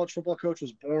famous college football coach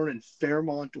was born in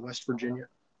Fairmont, West Virginia?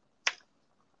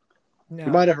 No.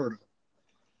 You might have heard of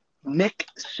him. Nick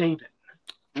Saban.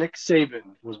 Nick Saban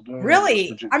was born.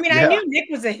 Really? I mean, I knew Nick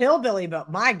was a hillbilly, but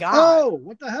my God. Oh,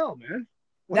 what the hell, man?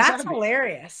 That's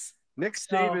hilarious. Nick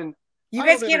Saban. You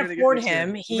guys can't afford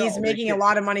him. He's making a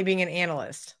lot of money being an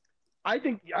analyst. I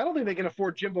don't think they can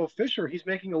afford Jimbo Fisher. He's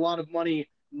making a lot of money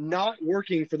not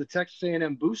working for the Texas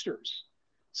A&M boosters.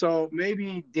 So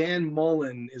maybe Dan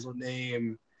Mullen is a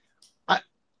name.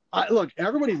 Look,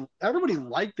 everybody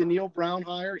liked the Neil Brown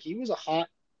hire. He was a hot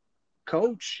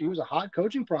coach. He was a hot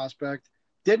coaching prospect.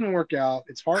 Didn't work out.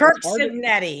 It's hard. Kirk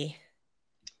Cincinnati.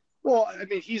 Well, I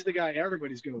mean, he's the guy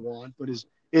everybody's going to want, but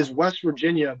is West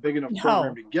Virginia a big enough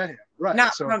program to get him? Right.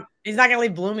 He's not going to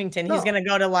leave Bloomington. No. He's going to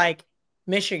go to like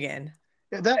Michigan.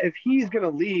 Yeah, if he's going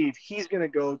to leave, he's going to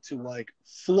go to like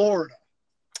Florida.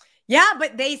 Yeah,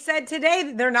 but they said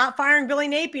today they're not firing Billy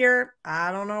Napier.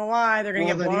 I don't know why. They're going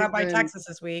to get blown up by Texas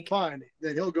this week. Fine.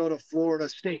 Then he'll go to Florida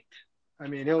State. I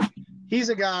mean, he's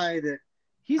a guy that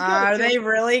are they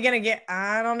really going to get –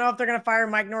 I don't know if they're going to fire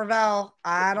Mike Norvell.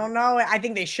 I don't know. I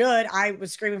think they should. I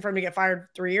was screaming for him to get fired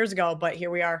 3 years ago, but here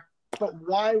we are. But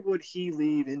why would he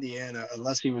leave Indiana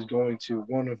unless he was going to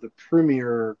one of the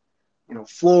premier,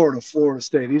 Florida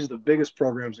State? These are the biggest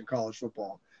programs in college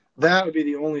football. That would be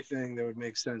the only thing that would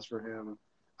make sense for him.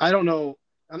 I don't know.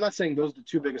 I'm not saying those are the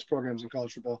two biggest programs in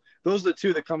college football. Those are the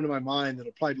two that come to my mind that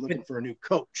will probably be looking for a new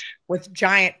coach. With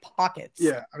giant pockets.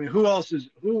 Yeah. I mean,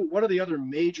 what are the other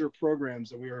major programs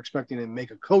that we are expecting to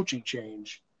make a coaching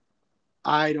change?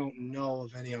 I don't know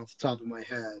of any off the top of my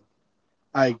head.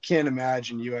 I can't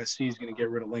imagine USC is going to get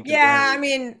rid of Lincoln. Yeah, Riley. I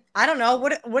mean, I don't know.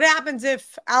 What happens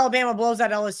if Alabama blows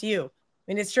out LSU? I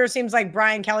mean, it sure seems like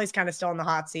Brian Kelly's kind of still in the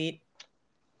hot seat.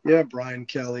 Yeah, Brian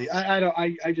Kelly.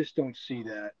 I just don't see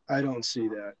that. I don't see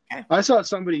that. Okay. I saw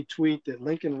somebody tweet that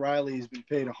Lincoln Riley has been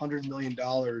paid $100 million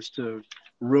to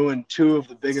ruin two of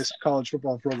the biggest college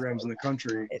football programs in the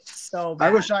country. It's so bad.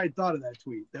 I wish I had thought of that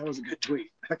tweet. That was a good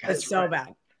tweet. It's so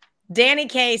bad. Danny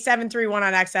K731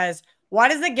 on X says, why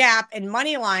does the gap in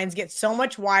money lines get so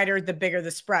much wider the bigger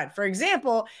the spread? For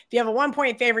example, if you have a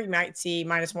 1-point favorite, you might see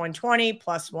minus 120,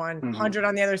 plus 100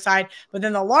 on the other side. But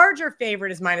then the larger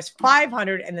favorite is minus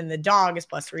 500, and then the dog is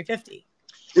plus 350.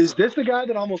 Is this the guy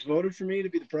that almost voted for me to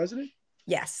be the president?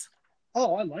 Yes.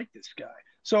 Oh, I like this guy.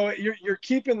 So you're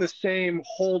keeping the same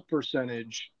hold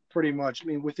percentage pretty much. I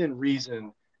mean, within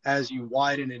reason, as you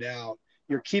widen it out,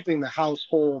 you're keeping the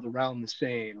household around the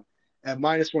same at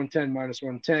 -110,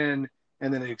 -110,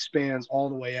 and then it expands all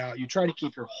the way out. You try to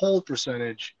keep your hold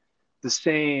percentage the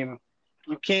same.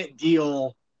 You can't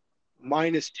deal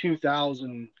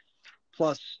 -2,000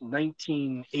 plus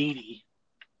 1980.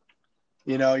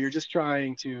 You know, you're just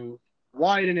trying to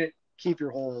widen it, keep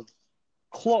your hold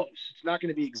close. It's not going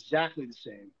to be exactly the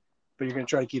same, but you're going to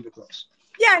try to keep it close.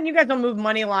 Yeah, and you guys will move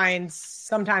money lines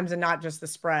sometimes and not just the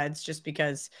spreads, just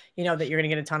because you know that you're going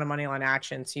to get a ton of money line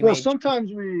action. So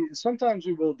sometimes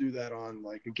we will do that on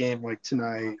like a game like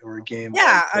tonight or a game.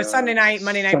 Yeah, like, a Sunday night,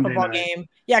 Monday night football game.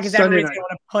 Yeah, because everybody's going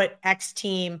to put X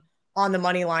team on the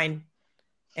money line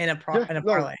in a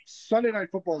parlay. Sunday night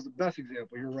football is the best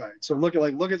example. You're right. So look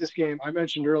at this game. I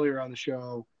mentioned earlier on the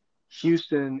show,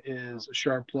 Houston is a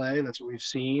sharp play. That's what we've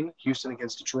seen. Houston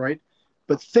against Detroit.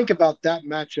 But think about that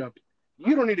matchup.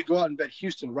 You don't need to go out and bet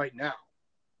Houston right now,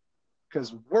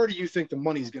 because where do you think the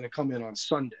money is going to come in on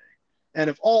Sunday? And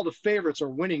if all the favorites are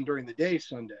winning during the day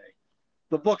Sunday,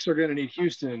 the books are going to need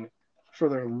Houston for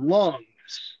their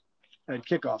lungs at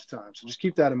kickoff time. So just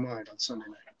keep that in mind on Sunday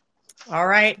night. All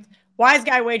right. Wise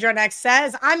Guy Wager on X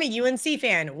says, I'm a UNC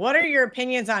fan. What are your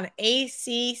opinions on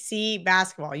ACC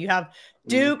basketball? You have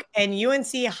Duke and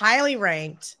UNC highly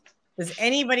ranked. Does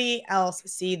anybody else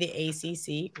see the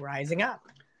ACC rising up?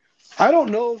 I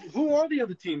don't know. Who are the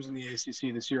other teams in the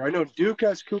ACC this year? I know Duke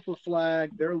has Cooper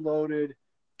Flag. They're loaded.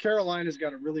 Carolina's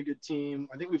got a really good team.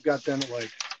 I think we've got them at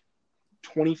like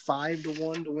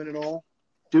 25-1 to win it all.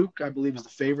 Duke, I believe, is the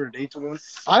favorite at 8-1.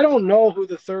 I don't know who are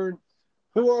the third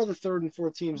and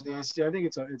fourth teams in the ACC. I think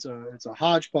it's a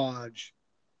hodgepodge.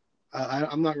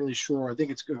 I'm not really sure. I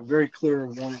think it's a very clear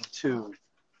 1 and 2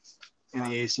 in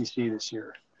the ACC this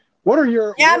year. What are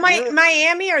your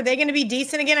Miami? Are they going to be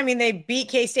decent again? I mean, they beat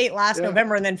K-State last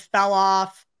November and then fell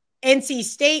off. NC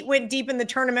State went deep in the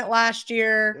tournament last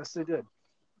year. Yes, they did.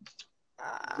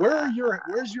 Where's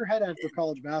your head at for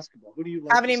college basketball? Who do you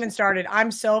like? Haven't even started. I'm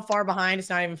so far behind.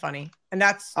 It's not even funny. And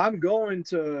I'm going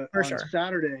to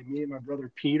Saturday. Me and my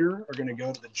brother Peter are going to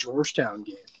go to the Georgetown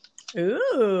game.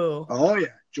 Ooh. Oh yeah,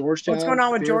 Georgetown. What's going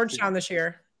on with Georgetown this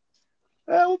year?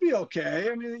 We'll be okay.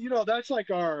 I mean,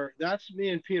 that's me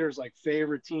and Peter's like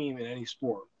favorite team in any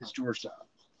sport is Georgetown.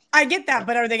 I get that,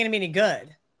 but are they going to be any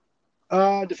good?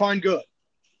 Define good.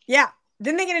 Yeah.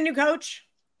 Didn't they get a new coach?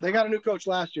 They got a new coach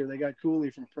last year. They got Cooley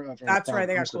from That's right.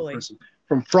 They got Cooley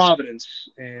from Providence.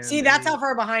 And see, that's how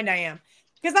far behind I am,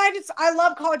 because I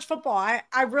love college football.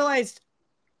 I realized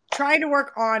trying to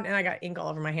work on, and I got ink all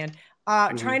over my hand.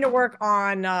 Trying to work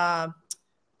on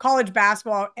college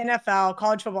basketball, NFL,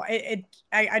 college football.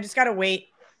 I just got to wait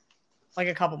like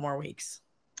a couple more weeks.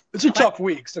 It's a tough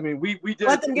weeks. I mean, we did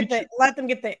let them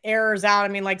get the errors out. I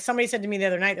mean, like somebody said to me the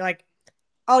other night, they're like,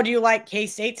 "Oh, do you like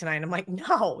K-State tonight?" I'm like,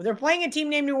 "No, they're playing a team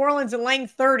named New Orleans and laying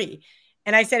 30."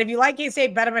 And I said, if you like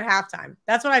K-State, bet them at halftime.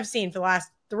 That's what I've seen for the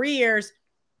last 3 years.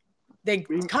 They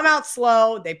come out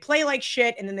slow, they play like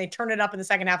shit, and then they turn it up in the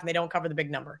second half and they don't cover the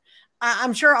big number.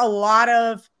 I'm sure a lot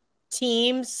of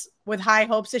teams with high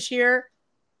hopes this year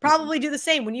probably do the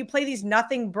same. When you play these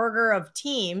nothing burger of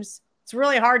teams, it's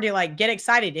really hard to like get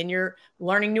excited, and you're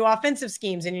learning new offensive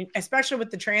schemes. And especially with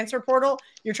the transfer portal,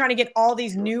 you're trying to get all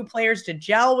these new players to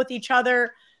gel with each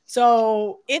other.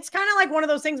 So it's kind of like one of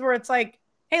those things where it's like,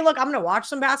 hey, look, I'm going to watch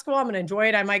some basketball. I'm going to enjoy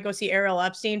it. I might go see Ariel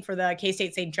Epstein for the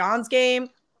K-State St. John's game.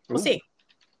 We'll see.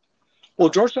 Well,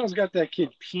 Georgetown's got that kid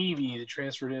Peavy that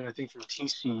transferred in, I think, from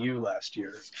TCU last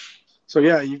year. So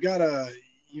yeah, you've got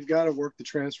to work the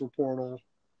transfer portal,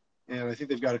 and I think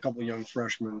they've got a couple of young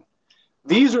freshmen.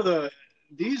 These are the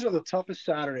toughest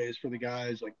Saturdays for the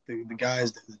guys, like the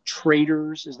guys, the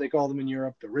traders, as they call them in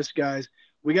Europe, the risk guys.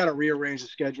 We got to rearrange the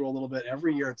schedule a little bit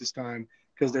every year at this time,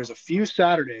 because there's a few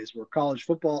Saturdays where college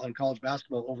football and college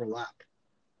basketball overlap.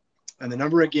 And the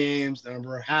number of games, the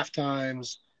number of half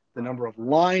times, the number of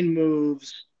line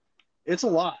moves, it's a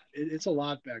lot. It's a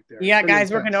lot back there. Yeah, guys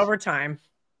working overtime.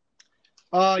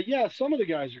 Yeah, some of the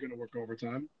guys are going to work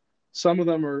overtime. Some of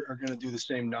them are going to do the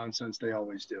same nonsense they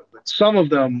always do. But some of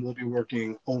them will be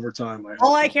working overtime.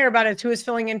 All I care about is who is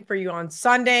filling in for you on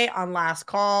Sunday on Last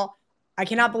Call. I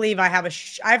cannot believe I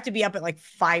have to be up at like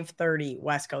 5:30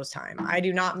 West Coast time. I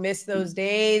do not miss those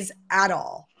days at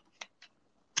all.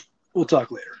 We'll talk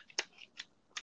later.